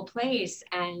horrible place,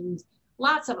 and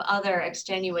lots of other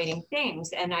extenuating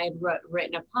things. And I had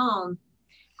written a poem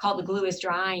called The Glue is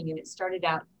Drying, and it started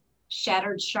out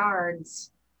shattered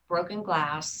shards, broken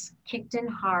glass, kicked in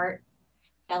heart,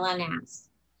 LNS,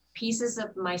 pieces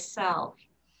of myself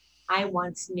I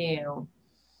once knew,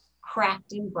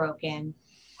 cracked and broken,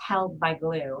 held by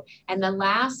glue. And the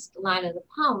last line of the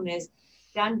poem is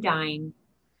done dying,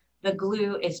 the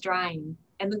glue is drying.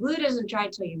 And the glue doesn't dry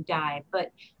till you die.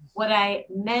 But what I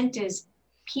meant is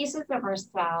pieces of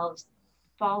ourselves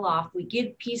fall off. We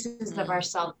give pieces of mm,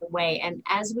 ourselves away. And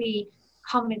as we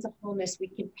come into wholeness, we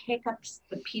can pick up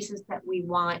the pieces that we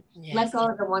want, let yes, go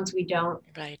of the ones we don't,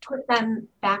 right. put them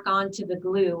back onto the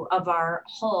glue of our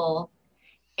whole.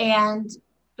 And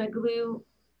the glue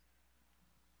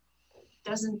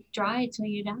doesn't dry till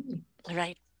you die.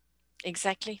 Right.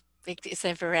 Exactly. It's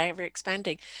ever, ever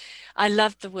expanding. I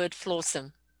love the word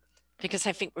flawsome because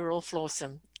I think we're all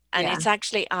flawsome. And Yeah. it's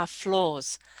actually our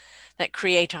flaws that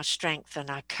create our strength and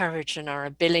our courage and our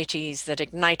abilities that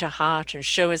ignite our heart and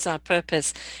show us our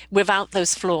purpose. Without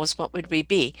those flaws, what would we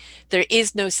be? There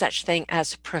is no such thing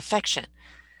as perfection,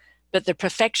 but the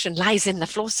perfection lies in the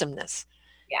flawsomeness.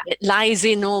 Yeah. It lies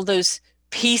in all those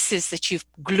pieces that you've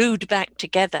glued back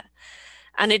together.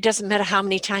 And it doesn't matter how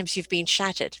many times you've been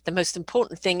shattered. The most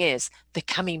important thing is the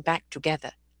coming back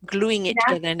together, gluing And it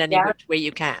together in any yeah. which way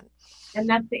you can. And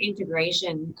that's the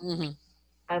integration Hmm.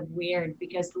 of weird,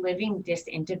 because living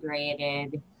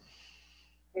disintegrated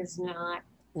is No,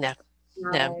 not no,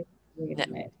 a way to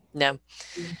no, live. no.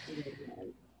 Not a way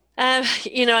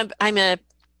to live. I'm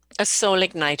a soul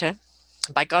igniter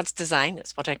by God's design.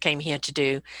 That's what I came here to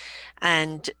do.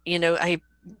 And,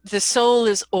 the soul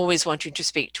is always wanting to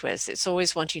speak to us. It's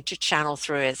always wanting to channel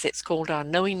through us. It's called our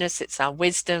knowingness. It's our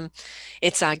wisdom.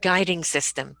 It's our guiding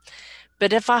system.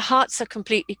 But if our hearts are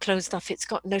completely closed off, it's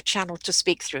got no channel to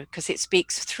speak through because it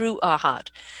speaks through our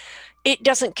heart. It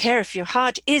doesn't care if your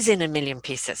heart is in a million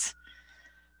pieces.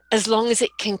 As long as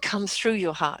it can come through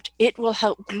your heart, it will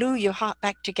help glue your heart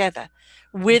back together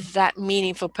with that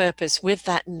meaningful purpose, with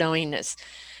that knowingness.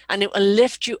 And it will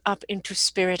lift you up into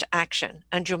spirit action.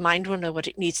 And your mind will know what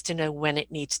it needs to know when it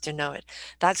needs to know it.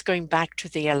 That's going back to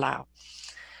the allow,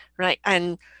 right?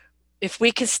 And if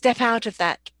we can step out of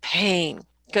that pain,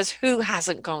 because who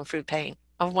hasn't gone through pain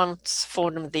of one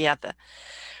form or the other?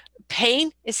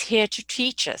 Pain is here to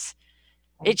teach us.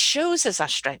 It shows us our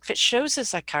strength. It shows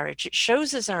us our courage. It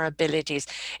shows us our abilities.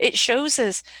 It shows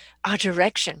us our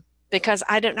direction. Because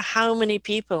I don't know how many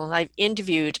people I've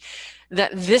interviewed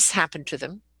that this happened to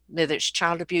them, whether it's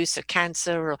child abuse or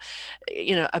cancer or,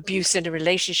 abuse in a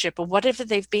relationship or whatever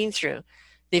they've been through.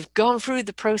 They've gone through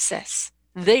the process.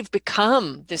 They've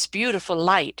become this beautiful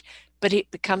light, but it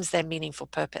becomes their meaningful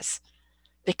purpose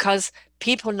because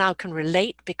people now can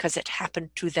relate because it happened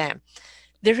to them.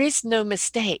 There is no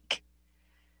mistake.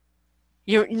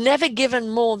 You're never given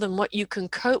more than what you can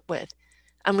cope with.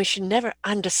 And we should never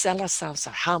undersell ourselves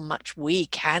of how much we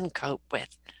can cope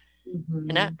with.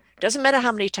 Mm-hmm. Doesn't matter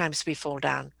how many times we fall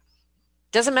down.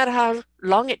 Doesn't matter how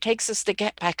long it takes us to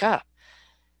get back up.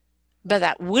 But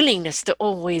that willingness to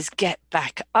always get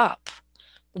back up,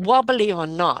 wobbly or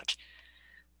not,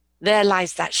 there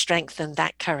lies that strength and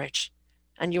that courage.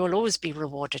 And you will always be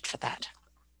rewarded for that.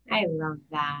 I love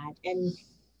that. And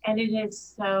it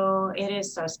is so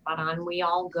spot on. We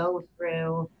all go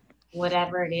through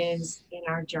whatever it is in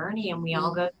our journey, and we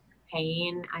all Mm, go through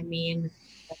pain. I mean,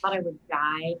 I thought I would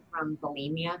die from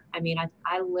bulimia. I mean,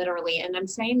 I literally, and I'm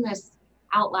saying this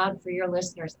out loud for your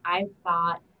listeners, I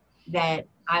thought that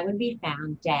I would be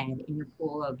found dead in a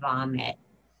pool of vomit,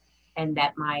 and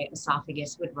that my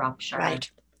esophagus would rupture,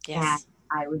 right. and Yes.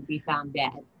 I would be found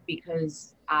dead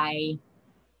because I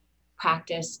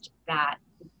practiced that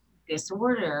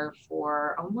disorder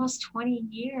for almost 20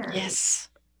 years. Yes.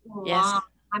 long Yes.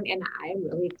 time, and I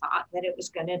really thought that it was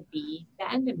going to be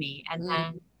the end of me. And Mm,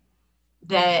 then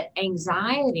the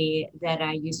anxiety that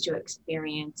I used to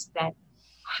experience that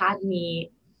had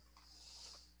me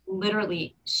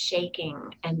literally shaking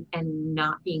and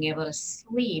not being able to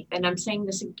sleep. And I'm saying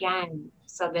this again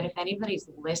so that if anybody's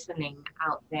listening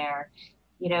out there,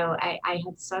 I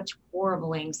had such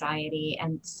horrible anxiety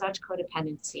and such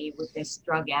codependency with this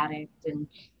drug addict,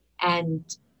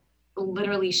 and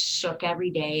literally shook every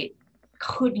day,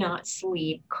 could not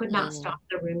sleep, could not stop mm.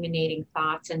 the ruminating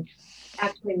thoughts. And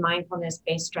actually mindfulness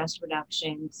based stress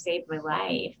reduction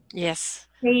Yes.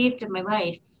 saved my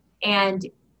life. And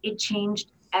it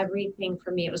changed everything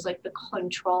for me. It was like the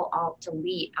control alt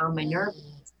delete on my nervous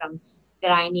Mm, system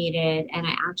that I needed. And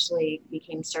I actually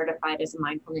became certified as a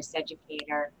mindfulness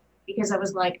educator because I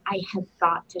was like, I have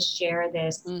got to share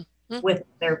this mm, mm, with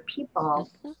other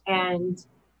people. mhm. And,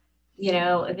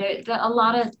 a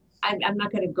lot of, I'm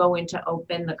not going to go into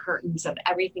open the curtains of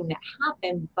everything that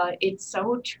happened, but it's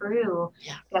so true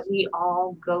Yeah. that we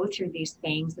all go through these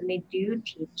things and they do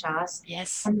teach us.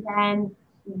 Yes. And then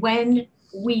when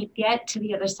we get to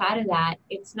the other side of that,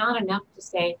 it's not enough to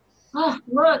say, oh,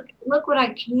 look what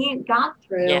I can't got Yeah.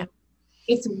 through.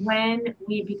 It's when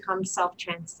we become self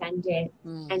transcendent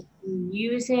and Mm,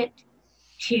 use it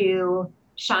to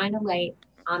shine a light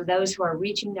on those who are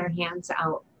reaching their hands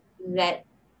out that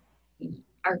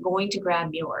are going to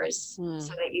grab yours so mm.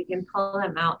 that you can pull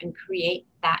them out and create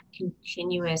that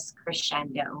continuous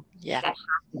crescendo Yeah. that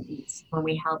happens when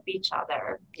we help each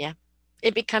other. Yeah.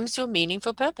 It becomes your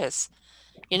meaningful purpose.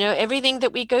 Everything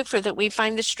that we go through, that we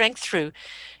find the strength through,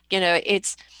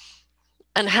 it's,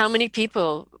 and how many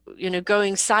people,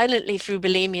 going silently through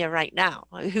bulimia right now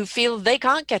who feel they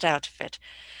can't get out of it.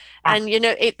 Yeah,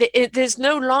 And, there's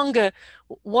no longer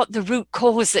what the root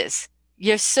cause is.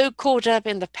 You're so caught up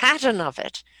in the pattern of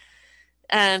it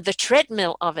and the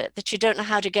treadmill of it that you don't know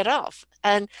how to get off.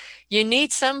 And you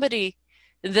need somebody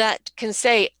that can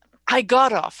say, I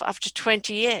got off after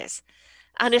 20 years.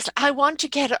 And it's, I want to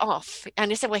get off. And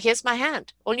he said, well, here's my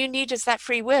hand. All you need is that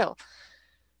free will.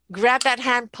 Grab that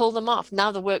hand, pull them off.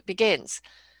 Now the work begins.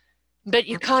 But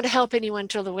you can't help anyone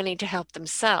until they're willing to help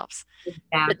themselves. But,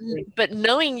 exactly. but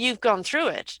knowing you've gone through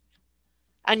it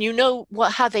and you know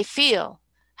how they feel,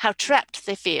 how trapped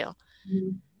they feel,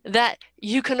 Mhm. that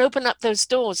you can open up those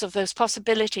doors of those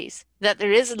possibilities, that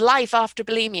there is life after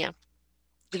bulimia.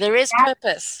 There is That,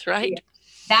 purpose, yeah, right?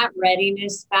 that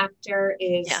readiness factor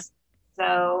Yeah. is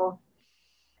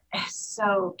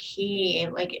so key.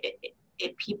 Like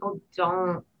people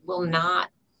will not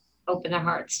open their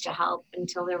hearts to help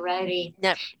until they're ready.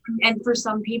 No. And for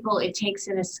some people, it takes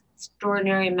an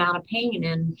extraordinary amount of pain.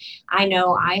 And I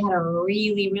know I had a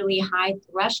really, really high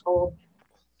threshold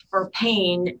for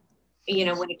pain,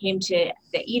 when it came to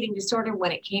the eating disorder,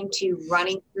 when it came to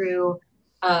running through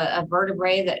a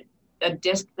vertebrae, a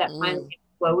disc that finally Mm,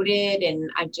 exploded.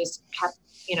 And I just kept,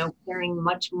 caring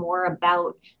much more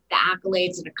about the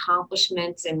accolades and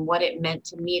accomplishments and what it meant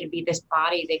to me to be this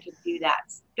body that could do that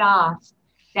stuff,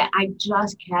 that I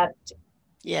just kept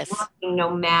yes. working no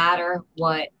matter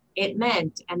what it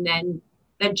meant. And then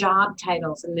the job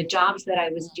titles and the jobs that I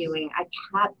was doing, I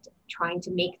kept trying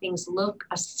to make things look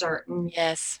a certain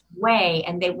Yes. way,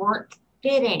 and they weren't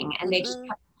fitting, and they just Mm-mm.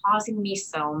 kept causing me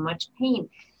so much pain.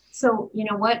 So, you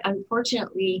know what?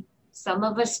 Unfortunately, some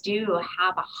of us do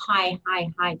have a high, high,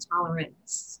 high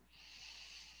tolerance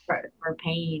for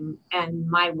pain. And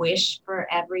my wish for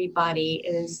everybody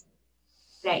is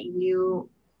that you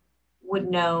would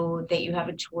know that you have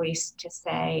a choice to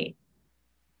say,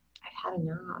 I've had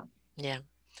enough. Yeah.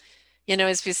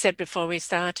 As we said before we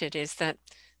started, is that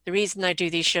the reason I do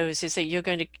these shows is that you're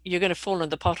going to fall in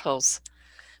the potholes.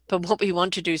 But what we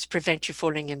want to do is prevent you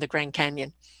falling in the Grand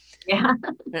Canyon. Yeah.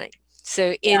 Right.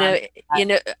 So, Yeah.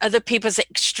 other people's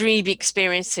extreme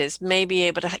experiences may be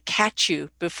able to catch you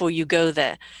before you go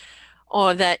there,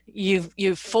 or that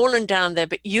you've fallen down there,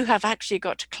 but you have actually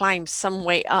got to climb some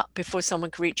way up before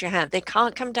someone can reach your hand. They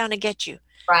can't come down and get you.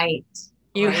 Right.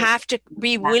 You Right. have to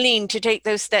be Yeah. willing to take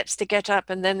those steps to get up.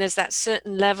 And then there's that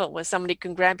certain level where somebody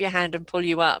can grab your hand and pull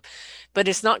you up. But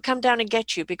it's not come down and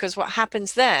get you, because what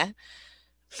happens there,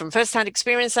 from first-hand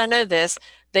experience, I know this,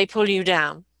 they pull you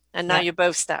down and now Yeah. you're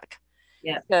both stuck.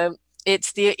 Yeah. So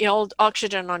it's the old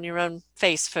oxygen on your own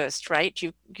face first, right?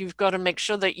 You've got to make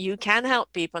sure that you can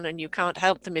help people, and you can't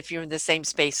help them if you're in the same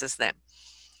space as them.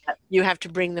 You have to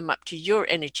bring them up to your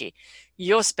energy,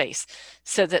 your space,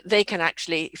 so that they can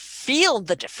actually feel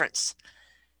the difference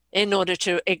in order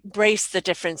to embrace the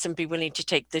difference and be willing to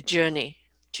take the journey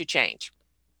to change.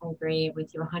 I agree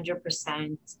with you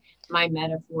 100%. My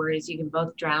metaphor is you can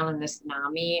both drown in the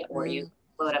tsunami or you Mm,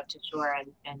 float up to shore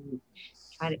and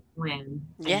try to swim.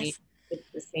 I mean, Yes. it's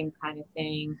the same kind of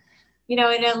thing. And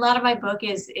a lot of my book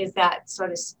is that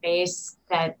sort of space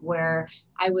that where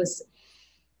I was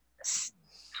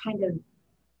kind of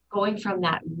going from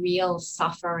that real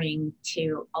suffering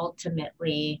to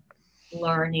ultimately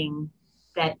learning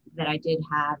that I did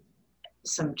have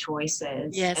some choices.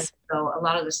 And Yes. so a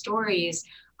lot of the stories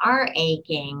are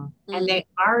aching and Mm. they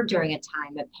are during a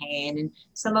time of pain. And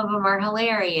some of them are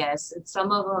hilarious. And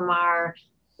some of them are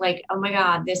like, oh my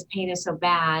God, this pain is so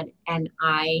bad. And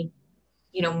I,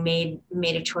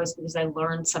 made a choice because I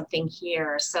learned something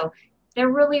here. So they're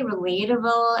really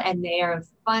relatable and they are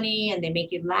funny and they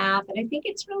make you laugh. And I think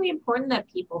it's really important that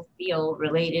people feel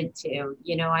related to.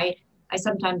 I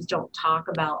sometimes don't talk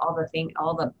about all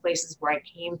the places where I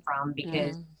came from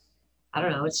because Mm. I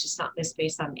don't know, it's just not the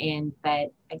space I'm in.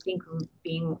 But I think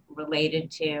being related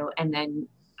to, and then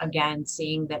again,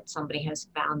 seeing that somebody has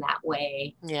found that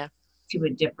way Yeah. to a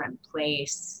different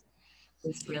place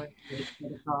is really, really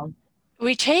critical.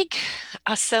 We take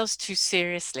ourselves too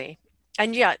seriously.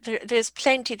 And yeah, there's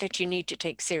plenty that you need to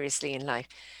take seriously in life,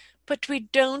 but we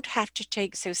don't have to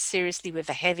take so seriously with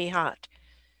a heavy heart.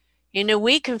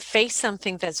 We can face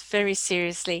something that's very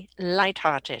seriously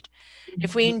lighthearted.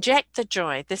 If we Mhm. inject the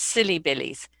joy, the silly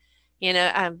billies,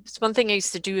 it's one thing I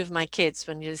used to do with my kids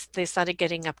when they started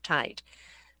getting uptight.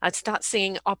 I'd start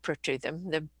singing opera to them.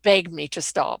 They'd beg me to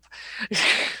stop.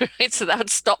 Right? So that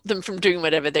would stop them from doing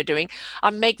whatever they're doing.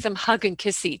 I'd make them hug and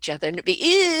kiss each other and it'd be,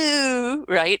 ew,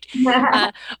 right?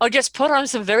 Uh, or just put on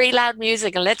some very loud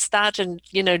music and let's start and,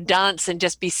 dance and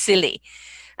just be silly.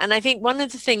 And I think one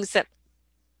of the things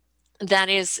that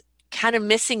is kind of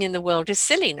missing in the world is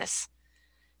silliness.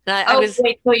 I Oh, was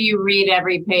wait till you read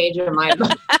every page of my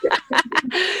book.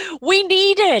 We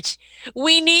need it.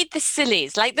 We need the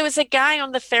sillies. Like there was a guy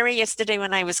on the ferry yesterday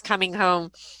when I was coming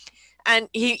home, and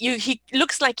he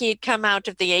looks like he had come out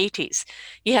of the 80s.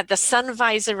 He had the sun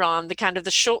visor on, the kind of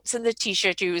the shorts and the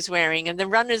t-shirt he was wearing, and the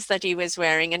runners that he was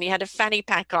wearing, and he had a fanny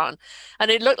pack on, and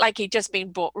it looked like he'd just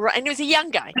been bought. And he was a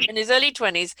young guy in his early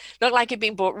 20s, looked like he'd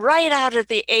been bought right out of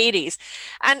the 80s,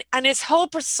 and his whole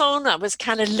persona was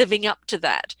kind of living up to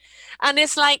that, and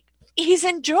it's like he's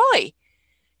in joy.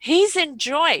 He's in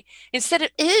joy instead of,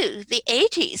 ew, the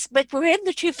 80s, but we're in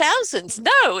the 2000s.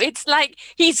 No, it's like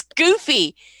he's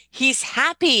goofy. He's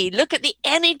happy. Look at the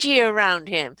energy around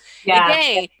him. Yeah,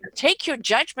 Again, take your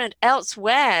judgment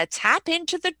elsewhere. Tap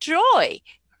into the joy.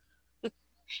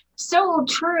 so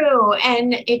true.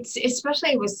 And it's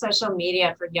especially with social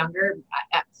media for younger,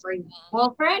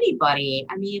 for anybody.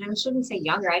 I mean, I shouldn't say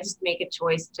younger. I just make a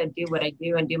choice to do what I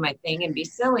do and do my thing and be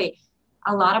silly.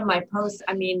 A lot of my posts,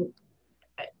 I mean,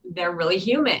 they're really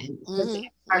human because Hmm.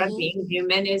 part of Hmm. being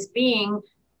human is being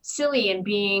silly and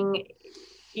being,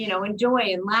 in joy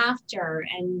and laughter.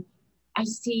 And I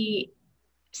see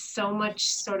so much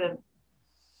sort of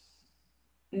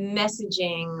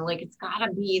messaging, like it's got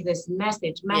to be this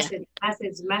message, Yeah, message,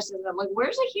 message, message. I'm like,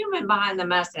 where's the human behind the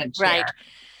message here? right.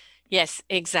 Yes,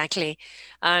 exactly.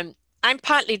 I'm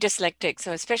partly dyslexic,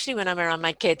 so especially when I'm around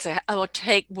my kids, I will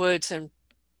take words and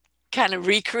kind of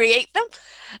recreate them.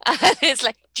 And it's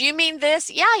like, do you mean this?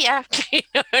 Yeah, yeah.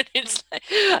 And it's like,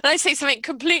 and I say something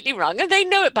completely wrong, and they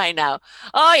know it by now.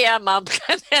 Oh yeah, mom.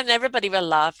 And everybody will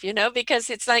laugh, because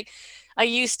it's like I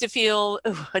used to feel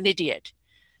an idiot,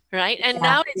 right? And Yeah,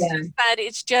 now it's yeah, just that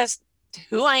it's just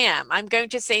who I am. I'm going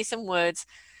to say some words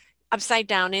upside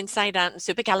down, inside out, and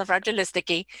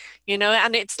supercalifragilistic,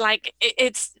 and it's like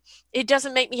it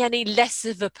doesn't make me any less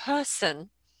of a person.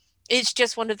 It's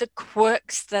just one of the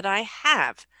quirks that I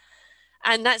have.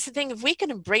 And that's the thing. If we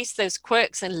can embrace those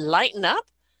quirks and lighten up,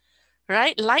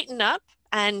 right? Lighten up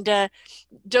and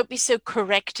don't be so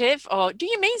corrective. Or do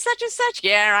you mean such and such?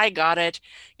 Yeah, I got it.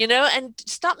 And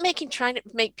stop trying to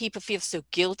make people feel so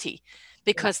guilty yeah,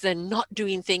 because they're not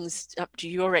doing things up to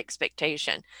your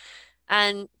expectation.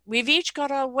 And we've each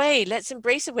got our way. Let's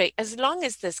embrace a way as long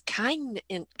as there's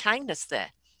kindness there,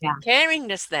 yeah.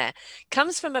 caringness there,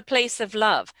 comes from a place of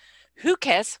love. Who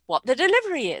cares what the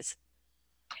delivery is?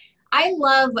 I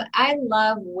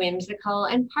love whimsical,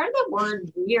 and part of the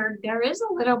word weird, there is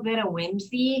a little bit of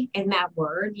whimsy in that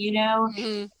word,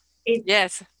 Hmm. It's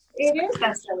Yes. it is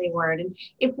a silly word. And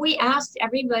if we asked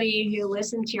everybody who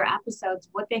listened to your episodes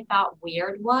what they thought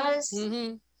weird was,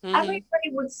 Hmm. Hmm. everybody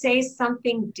would say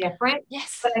something different.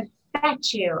 Yes. But I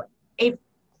bet you if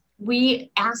we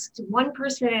asked one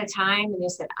person at a time and they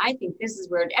said, I think this is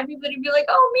weird, everybody would be like,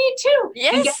 oh, me too.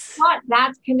 And guess Yes. what?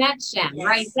 That's connection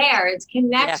right Yes. there. It's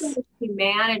connection Yes. with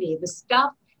humanity. The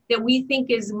stuff that we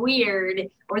think is weird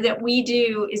or that we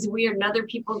do is weird and other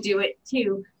people do it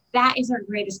too. that is our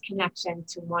greatest connection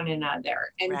to one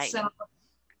another. And Right. so,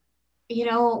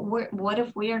 what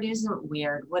if weird isn't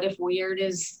weird? What if weird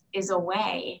is a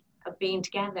way of being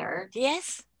together?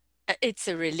 Yes. It's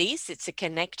a release, it's a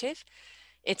connective,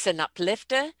 it's an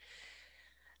uplifter.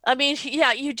 I mean,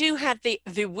 yeah, you do have the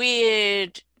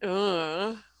weird, Not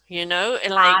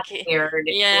like, weird.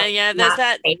 yeah, Like yeah, not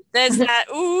safe. there's that,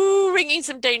 ooh, ringing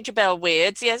some danger bell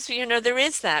weirds. Yes, there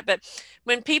is that. But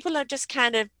when people are just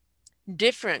kind of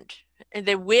different, and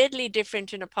they're weirdly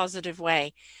different in a positive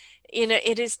way,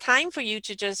 it is time for you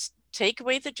to just take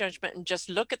away the judgment and just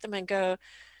look at them and go,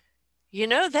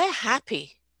 they're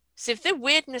happy. So if their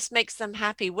weirdness makes them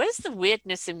happy, where's the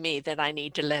weirdness in me that I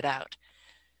need to let out?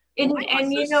 And Why am I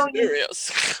and so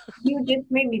serious? you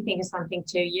just made me think of something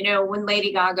too. When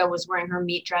Lady Gaga was wearing her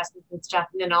meat dresses and stuff,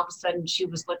 and then all of a sudden she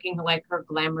was looking like her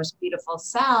glamorous, beautiful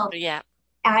self. Yeah.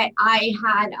 I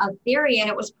had a theory and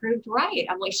it was proved right.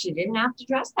 I'm like, she didn't have to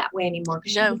dress that way anymore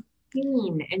because she was No.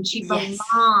 seen and she Yes.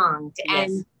 belonged.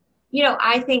 Yes. And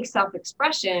I think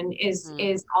self-expression Mm,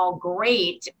 is all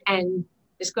great. And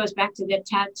this goes back to the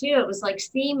tattoo. It was like,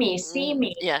 see me.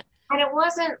 yeah. And it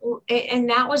wasn't, and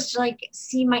that was like,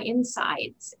 see my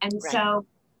insides. And Right. so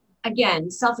again,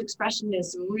 self-expression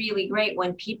is really great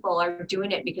when people are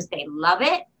doing it because they love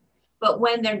it. But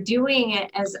when they're doing it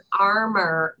as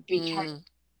armor because Mm,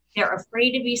 they're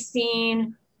afraid to be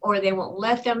seen or they won't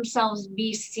let themselves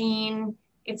be seen.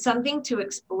 It's something to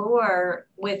explore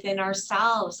within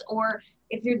ourselves. Or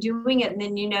if you're doing it and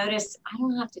then you notice, I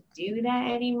don't have to do that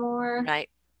anymore. right.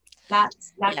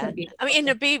 That's a Yeah. I beautiful mean,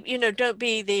 thing. don't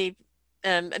be the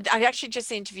I actually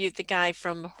just interviewed the guy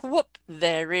from Whoop,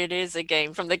 there it is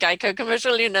again, from the Geico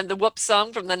commercial, the Whoop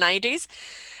song from the 90s.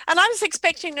 And I was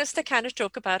expecting us to kind of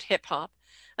talk about hip hop.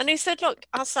 And he said, look,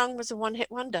 our song was a one-hit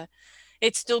wonder.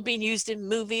 It's still being used in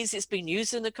movies, it's been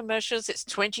used in the commercials, it's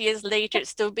 20 years later, it's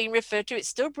still being referred to, it's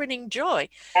still bringing joy.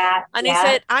 That, And he yeah,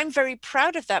 said, I'm very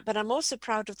proud of that, but I'm also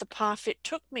proud of the path it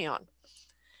took me on.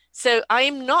 So I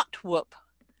am not Whoop.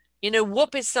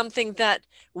 Whoop is something that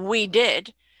we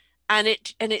did, and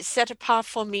it set a path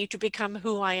for me to become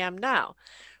who I am now.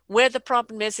 Where the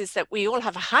problem is that we all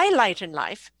have a highlight in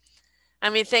life,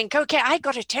 and we think, okay, I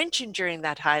got attention during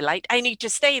that highlight. I need to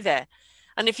stay there.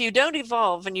 And if you don't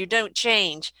evolve and you don't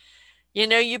change,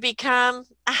 you become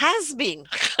a has-been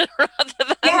rather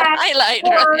than a yeah. highlight,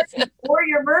 Or right? or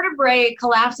your vertebrae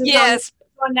collapses on Yes,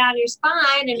 going down your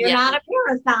spine and you're yeah, not a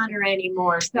marathoner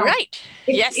anymore. So right.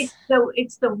 it's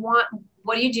Yes, the one.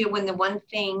 What do you do when the one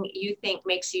thing you think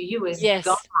makes you you is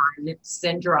gone? yes,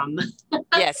 Syndrome.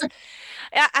 yes.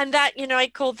 And that, I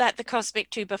called that the cosmic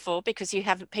two before because you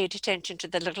haven't paid attention to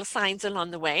the little signs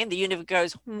along the way, and the universe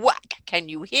goes, whack, can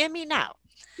you hear me now?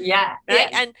 Yeah, Right.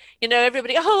 yeah. And,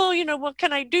 everybody, oh, what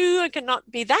can I do? I cannot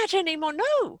be that anymore.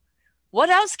 No. What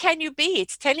else can you be?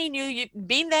 It's telling you, you've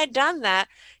been there, done that.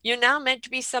 You're now meant to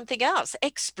be something else.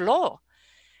 Explore,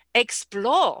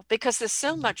 because there's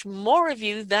so much more of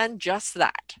you than just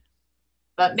that.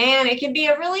 But man, it can be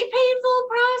a really painful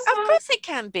Of course it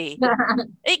can be. process.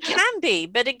 It can be.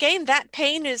 But again, that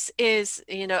pain is,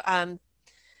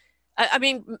 I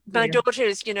mean, my Yeah. daughter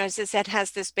is, as I said,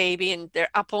 has this baby and they're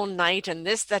up all night and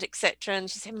this, that, etc. And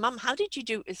she said, Mom, how did you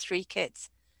do it with three kids?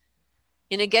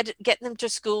 Get them to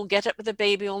school, get up with the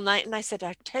baby all night. And I said,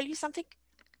 I tell you something,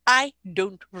 I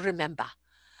don't remember.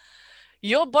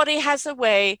 Your body has a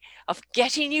way of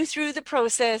getting you through the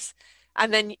process,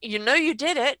 and then you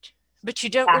did it, but you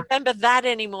don't Yeah, remember that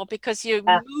anymore because you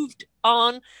yeah, moved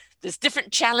on. There's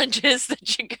different challenges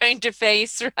that you're going to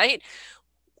face, right?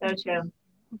 so true.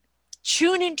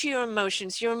 Tune into your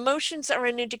emotions. Your emotions are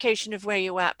an indication of where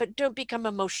you're at, but don't become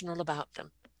emotional about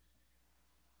them.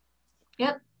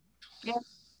 Yep, yep.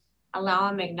 Allow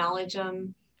them, acknowledge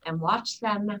them, and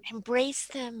Embrace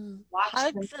them, watch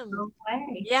hug them them. go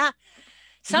away. Yeah.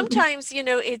 Sometimes,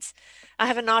 I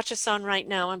have an artist on right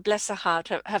now, and bless her heart,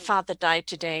 her father died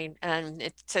today, and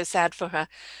it's so sad for her.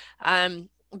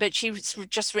 But she's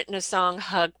just written a song,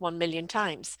 Hug 1 million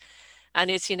times.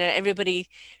 And it's, everybody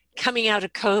coming out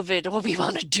of COVID, all we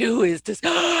want to do is just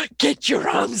get your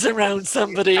arms around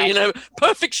somebody, I,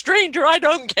 perfect stranger, I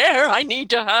don't care, I need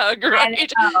to hug, I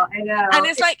right? know, I And know.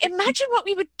 it's like, imagine what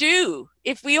we would do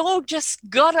if we all just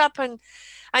got up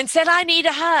and said, I need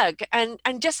a hug, and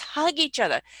just hug each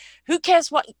other. Who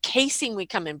cares what casing we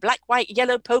come in? Black, white,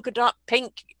 yellow, polka dot,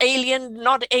 pink, alien,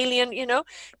 not alien,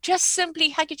 just simply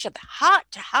hug each other, heart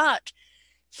to heart,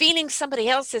 feeling somebody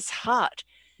else's heart.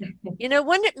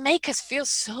 Wouldn't it make us feel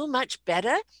so much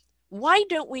better? Why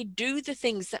don't we do the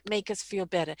things that make us feel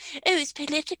better? Oh, it's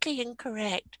politically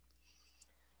incorrect.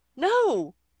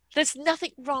 No, there's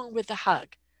nothing wrong with the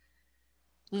hug.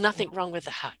 Nothing wrong with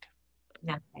a hug.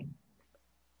 Nothing.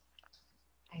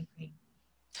 I agree.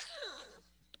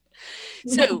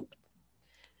 So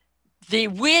the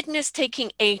weirdness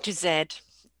taking A to Z,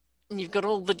 and you've got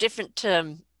all the different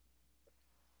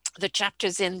the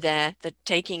chapters in there that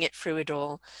taking it through it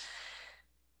all.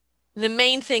 The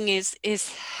main thing is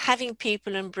having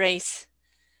people embrace,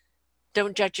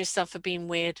 don't judge yourself for being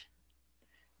weird.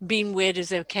 Being weird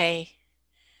is okay.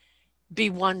 Be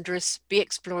wondrous, be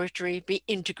exploratory, be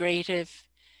integrative,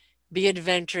 be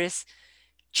adventurous.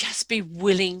 Just be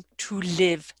willing to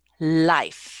live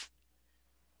life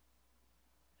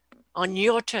on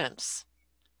your terms,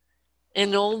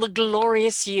 in all the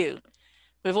glorious you,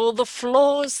 with all the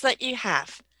flaws that you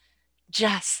have.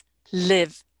 Just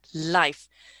live life,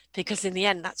 because in the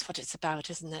end, that's what it's about,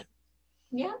 isn't it?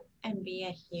 Yeah, and be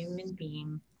a human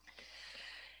being.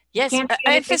 Yes,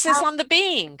 emphasis on the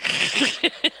being.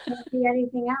 Can't be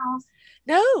anything else.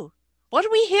 No. What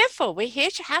are we here for? We're here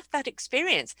to have that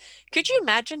experience. Could you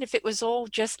imagine if it was all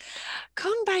just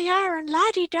kumbaya and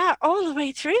la-di-da all the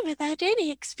way through without any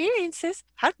experiences?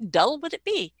 How dull would it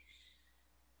be?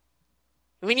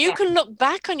 I mean, you can look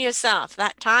back on yourself,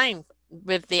 that time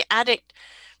with the addict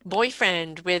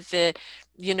boyfriend, with the,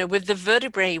 with the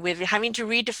vertebrae, with having to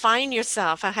redefine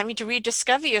yourself and having to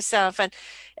rediscover yourself. And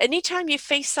anytime you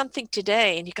face something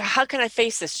today and you go, how can I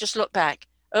face this? Just look back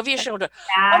over your shoulder.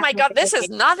 Oh my God, this is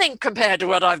nothing compared to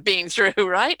what I've been through,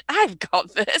 right? I've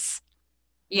got this.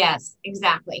 Yes,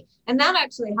 exactly. And that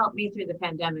actually helped me through the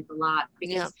pandemic a lot,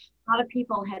 because a lot of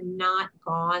people had not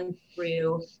gone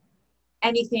through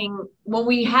anything. Well,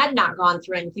 we had not gone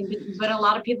through anything, but a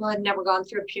lot of people had never gone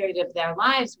through a period of their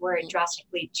lives where it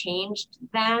drastically changed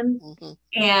them.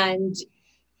 Mm-hmm. And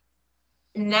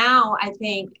now I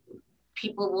think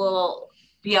people will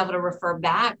be able to refer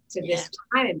back to this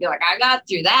time and be like, I got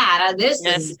through that.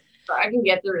 I can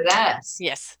get through this.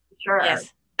 Yes. Sure.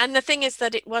 Yes. And the thing is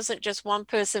that it wasn't just one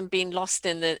person being lost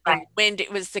in the wind.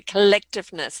 It was the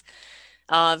collectiveness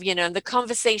of, and the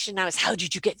conversation now is, how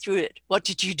did you get through it? What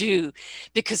did you do?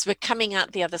 Because we're coming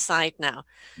out the other side now.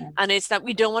 Yeah. And it's that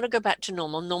we don't want to go back to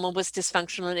normal. Normal was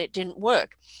dysfunctional and it didn't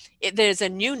work. There's a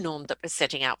new norm that we're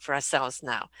setting out for ourselves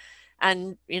now.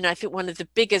 And, I think one of the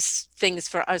biggest things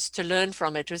for us to learn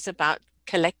from it was about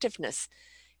collectiveness,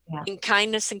 in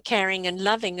kindness and caring and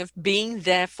loving, of being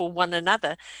there for one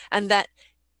another, and that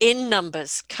in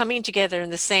numbers, coming together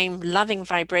in the same loving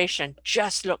vibration.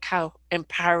 Just look how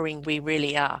empowering we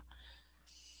really are.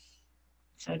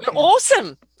 So we're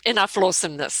awesome in our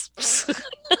flawsomeness.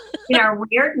 In our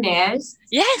weirdness.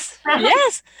 Yes,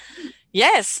 yes,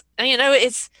 yes. And,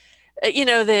 it's, the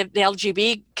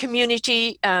LGBT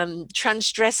community,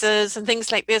 transdressers and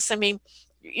things like this. I mean,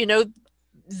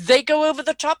 they go over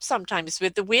the top sometimes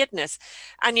with the weirdness,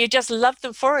 and you just love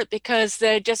them for it because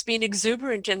they're just being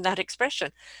exuberant in that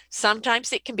expression.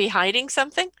 Sometimes it can be hiding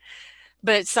something,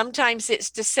 but sometimes it's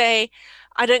to say,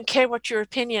 I don't care what your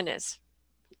opinion is.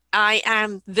 I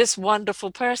am this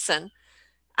wonderful person.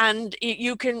 And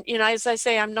you can, as I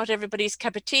say, I'm not everybody's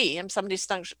cup of tea. I'm somebody's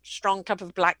strong cup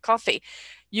of black coffee.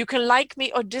 You can like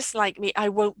me or dislike me. I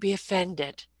won't be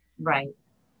offended. Right.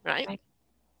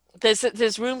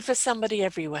 There's room for somebody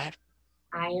everywhere.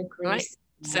 I agree. Right?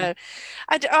 So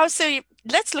also,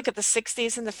 let's look at the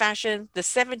 60s and the fashion. The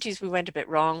 70s, we went a bit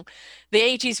wrong. The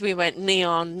 80s, we went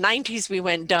neon. 90s, we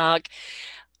went dark.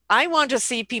 I want to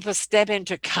see people step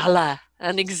into color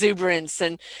and exuberance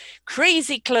and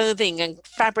crazy clothing and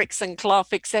fabrics and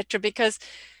cloth, etc., because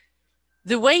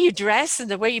the way you dress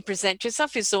and the way you present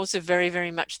yourself is also very,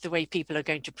 very much the way people are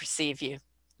going to perceive you.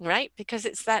 Right? Because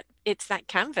it's that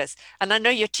canvas. And I know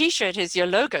your t-shirt is your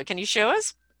logo. Can you show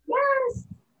us?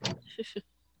 Yes.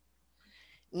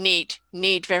 Neat,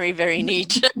 very, very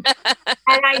neat.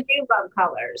 And I do love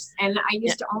colors. And I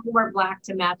used to only wear black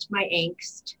to match my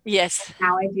angst. Yes.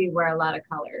 Now I do wear a lot of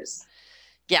colors.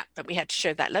 Yeah, but we had to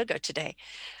show that logo today.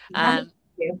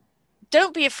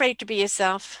 Don't be afraid to be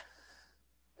yourself.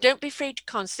 Don't be afraid to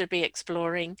constantly be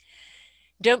exploring.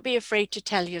 Don't be afraid to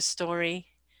tell your story.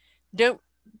 Don't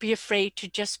be afraid to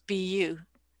just be you,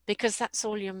 because that's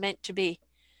all you're meant to be.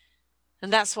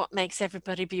 And that's what makes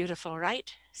everybody beautiful,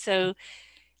 right? So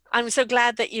I'm so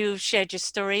glad that you've shared your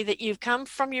story, that you've come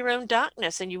from your own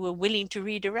darkness and you were willing to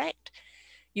redirect.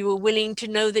 You were willing to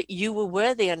know that you were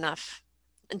worthy enough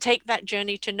and take that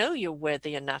journey to know you're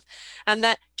worthy enough. And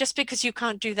that just because you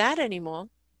can't do that anymore,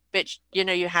 which,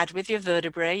 you had with your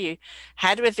vertebrae, you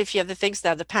had with a few other things.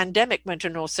 Now the pandemic went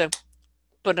and also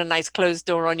put a nice closed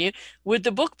door on you. Would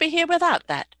the book be here without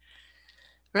that?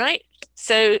 Right?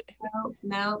 So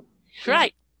no.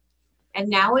 Right. And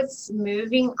now it's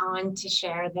moving on to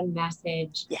share the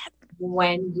message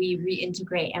when we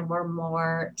reintegrate and we're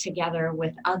more together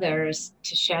with others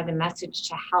to share the message,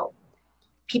 to help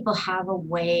people have a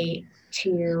way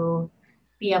to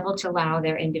be able to allow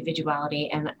their individuality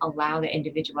and allow the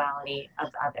individuality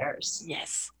of others.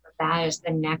 Yes. That is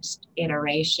the next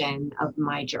iteration of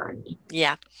my journey.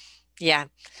 Yeah. Yeah.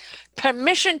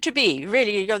 Permission to be.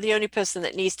 Really, you're the only person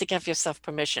that needs to give yourself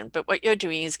permission. But what you're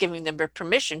doing is giving them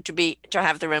permission to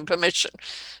have their own permission.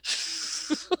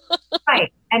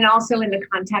 Right. And also in the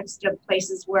context of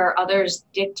places where others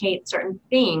dictate certain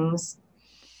things,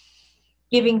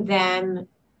 giving them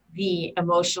the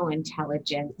emotional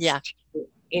intelligence to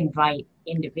invite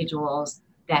individuals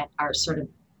that are sort of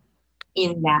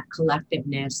in that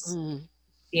collectiveness,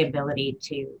 the ability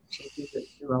to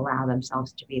allow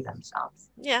themselves to be themselves.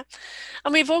 Yeah.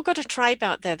 And we've all got a tribe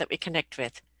out there that we connect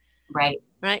with. Right.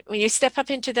 Right. When you step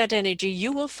up into that energy,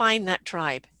 you will find that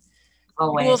tribe.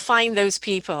 Always. You will find those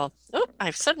people. Oh,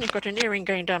 I've suddenly got an earring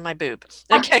going down my boob.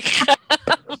 Okay.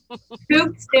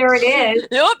 Oops, there it is.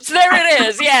 Oops, there it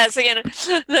is. Yes,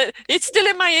 it's still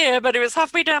in my ear, but it was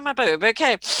halfway down my boob.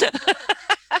 Okay.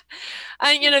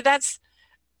 And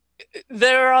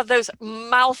there are those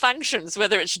malfunctions,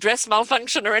 whether it's dress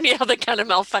malfunction or any other kind of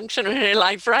malfunction in your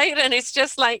life, right? And it's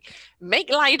just like,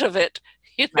 make light of it.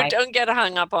 Right. Don't get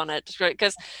hung up on it, right?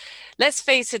 Because let's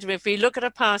face it, if we look at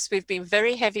our past, we've been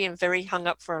very heavy and very hung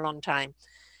up for a long time.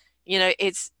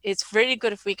 It's really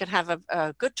good if we can have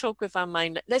a good talk with our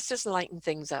mind. Let's just lighten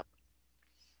things up.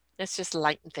 Let's just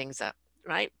lighten things up,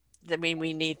 right? I mean,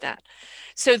 we need that.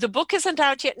 So the book isn't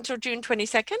out yet until June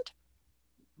 22nd?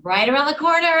 Right around the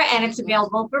corner, and it's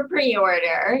available for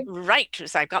pre-order. Right.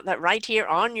 So I've got that right here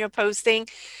on your posting,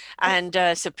 and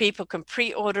so people can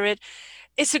pre-order it.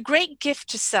 It's a great gift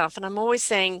to self. And I'm always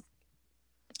saying,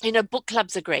 book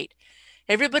clubs are great.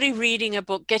 Everybody reading a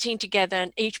book, getting together,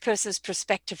 and each person's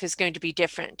perspective is going to be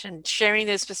different. And sharing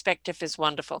those perspectives is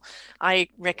wonderful. I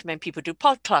recommend people do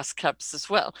podcast clubs as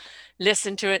well.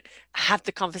 Listen to it, have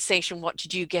the conversation. What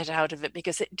did you get out of it?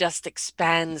 Because it just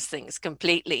expands things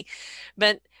completely.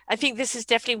 But I think this is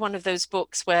definitely one of those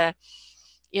books where,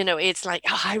 it's like,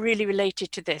 oh, I really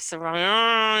related to this, or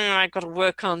I've got to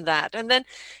work on that. And then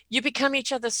you become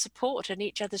each other's support and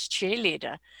each other's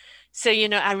cheerleader. So,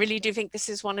 I really do think this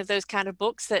is one of those kind of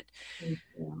books that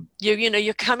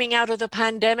you're coming out of the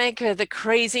pandemic, the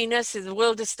craziness, the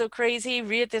world is still crazy.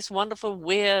 Read this wonderful,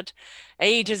 weird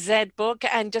A to Z book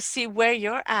and just see where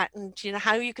you're at and,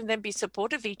 how you can then be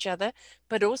supportive of each other,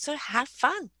 but also have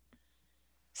fun.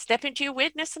 Step into your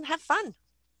weirdness and have fun.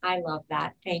 I love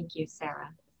that. Thank you,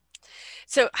 Sarah.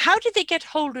 So how do they get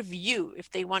hold of you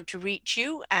if they want to reach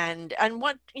you, and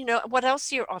what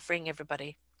else you're offering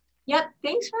everybody? Yep.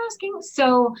 Thanks for asking.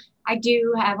 So I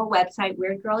do have a website,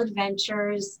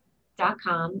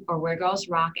 weirdgirladventures.com, or Weird Girls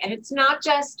Rock. And it's not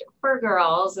just for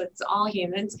girls, it's all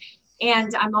humans.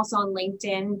 And I'm also on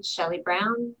LinkedIn, Shelly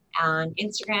Brown, on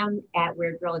Instagram at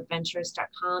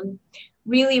weirdgirladventures.com.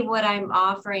 Really what I'm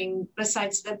offering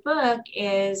besides the book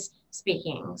is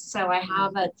speaking. So I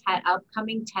have a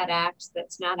upcoming TEDx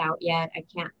that's not out yet. I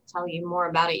can't tell you more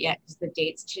about it yet because the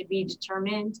dates should be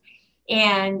determined.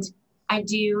 And I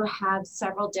do have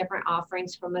several different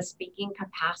offerings from a speaking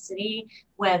capacity,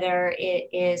 whether it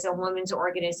is a women's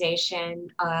organization,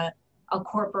 a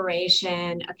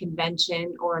corporation, a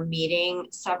convention, or a meeting,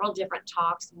 several different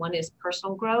talks. One is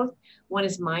personal growth, one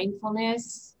is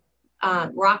mindfulness,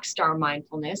 rock star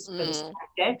mindfulness for the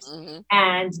skeptics,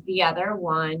 and the other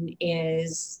one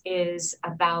is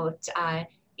about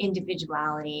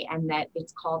individuality, and that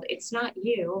it's called "It's Not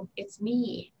You, It's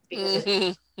Me." Because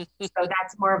so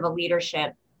that's more of a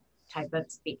leadership type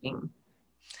of speaking.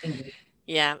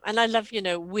 Yeah, and I love,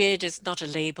 weird is not a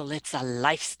label, it's a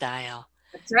lifestyle.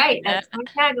 That's right. That's my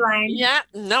tagline. Yeah,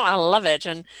 no, I love it.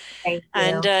 And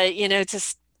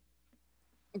just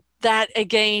that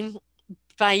again,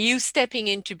 by you stepping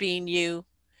into being you,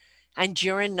 and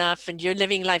you're enough, and you're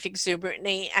living life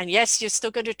exuberantly, and yes, you're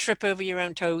still going to trip over your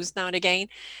own toes now and again.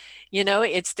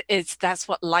 That's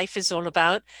what life is all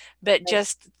about. But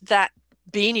just that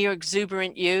being your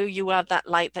exuberant you are that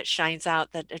light that shines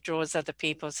out, that draws other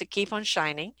people. So keep on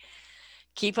shining.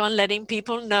 Keep on letting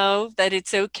people know that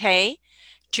it's okay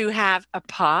to have a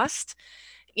past.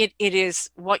 It is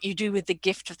what you do with the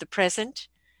gift of the present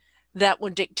that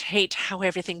will dictate how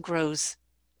everything grows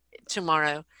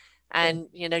tomorrow. And,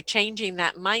 changing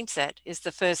that mindset is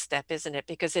the first step, isn't it?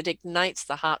 Because it ignites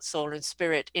the heart, soul, and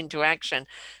spirit into action.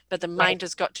 But the mind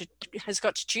has got to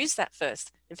choose that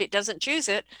first. If it doesn't choose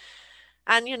it,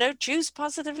 and, choose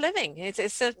positive living. It's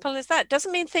as simple as that.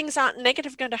 Doesn't mean things aren't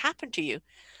negative going to happen to you,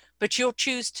 but you'll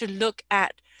choose to look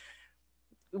at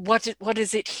what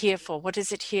is it here for? What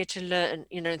is it here to learn?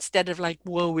 Instead of like,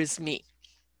 woe is me.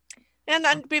 And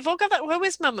we've all got that woe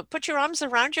is moment. Put your arms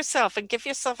around yourself and give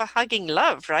yourself a hugging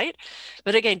love, right?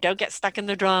 But again, don't get stuck in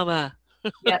the drama.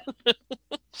 Yep.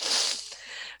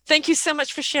 Thank you so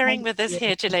much for sharing Thank with us you.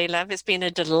 here today, love. It's been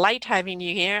a delight having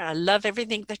you here. I love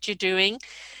everything that you're doing.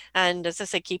 And as I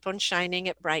say, keep on shining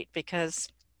it bright, because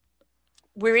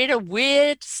we're in a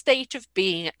weird state of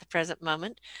being at the present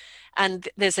moment. And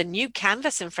there's a new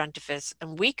canvas in front of us,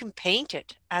 and we can paint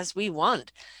it as we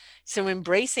want. So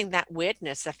embracing that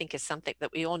weirdness, I think, is something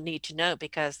that we all need to know,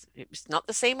 because it's not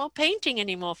the same old painting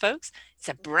anymore, folks. It's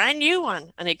a brand new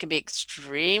one, and it can be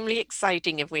extremely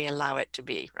exciting if we allow it to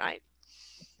be, right?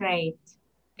 Great.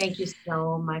 Thank you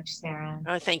so much, Sarah.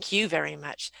 Oh, thank you very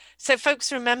much. So,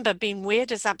 folks, remember, being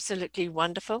weird is absolutely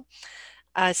wonderful.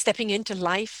 Stepping into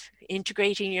life,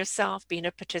 integrating yourself, being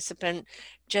a participant,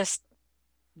 just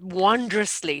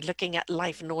wondrously looking at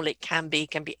life and all it can be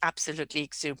absolutely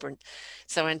exuberant.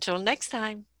 So until next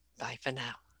time, bye for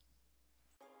now.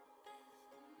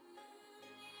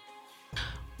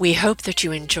 We hope that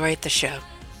you enjoyed the show.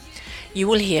 You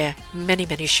will hear many,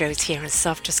 many shows here on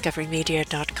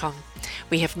selfdiscoverymedia.com.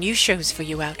 We have new shows for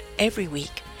you out every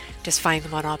week. Just find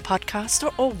them on our podcast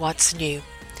or What's New.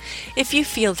 If you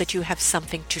feel that you have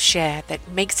something to share that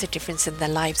makes a difference in the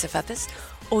lives of others,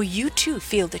 or you too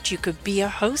feel that you could be a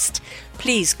host,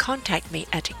 please contact me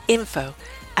at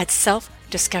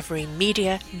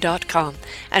info@selfdiscoverymedia.com,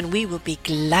 and we will be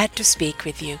glad to speak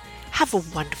with you. Have a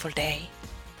wonderful day.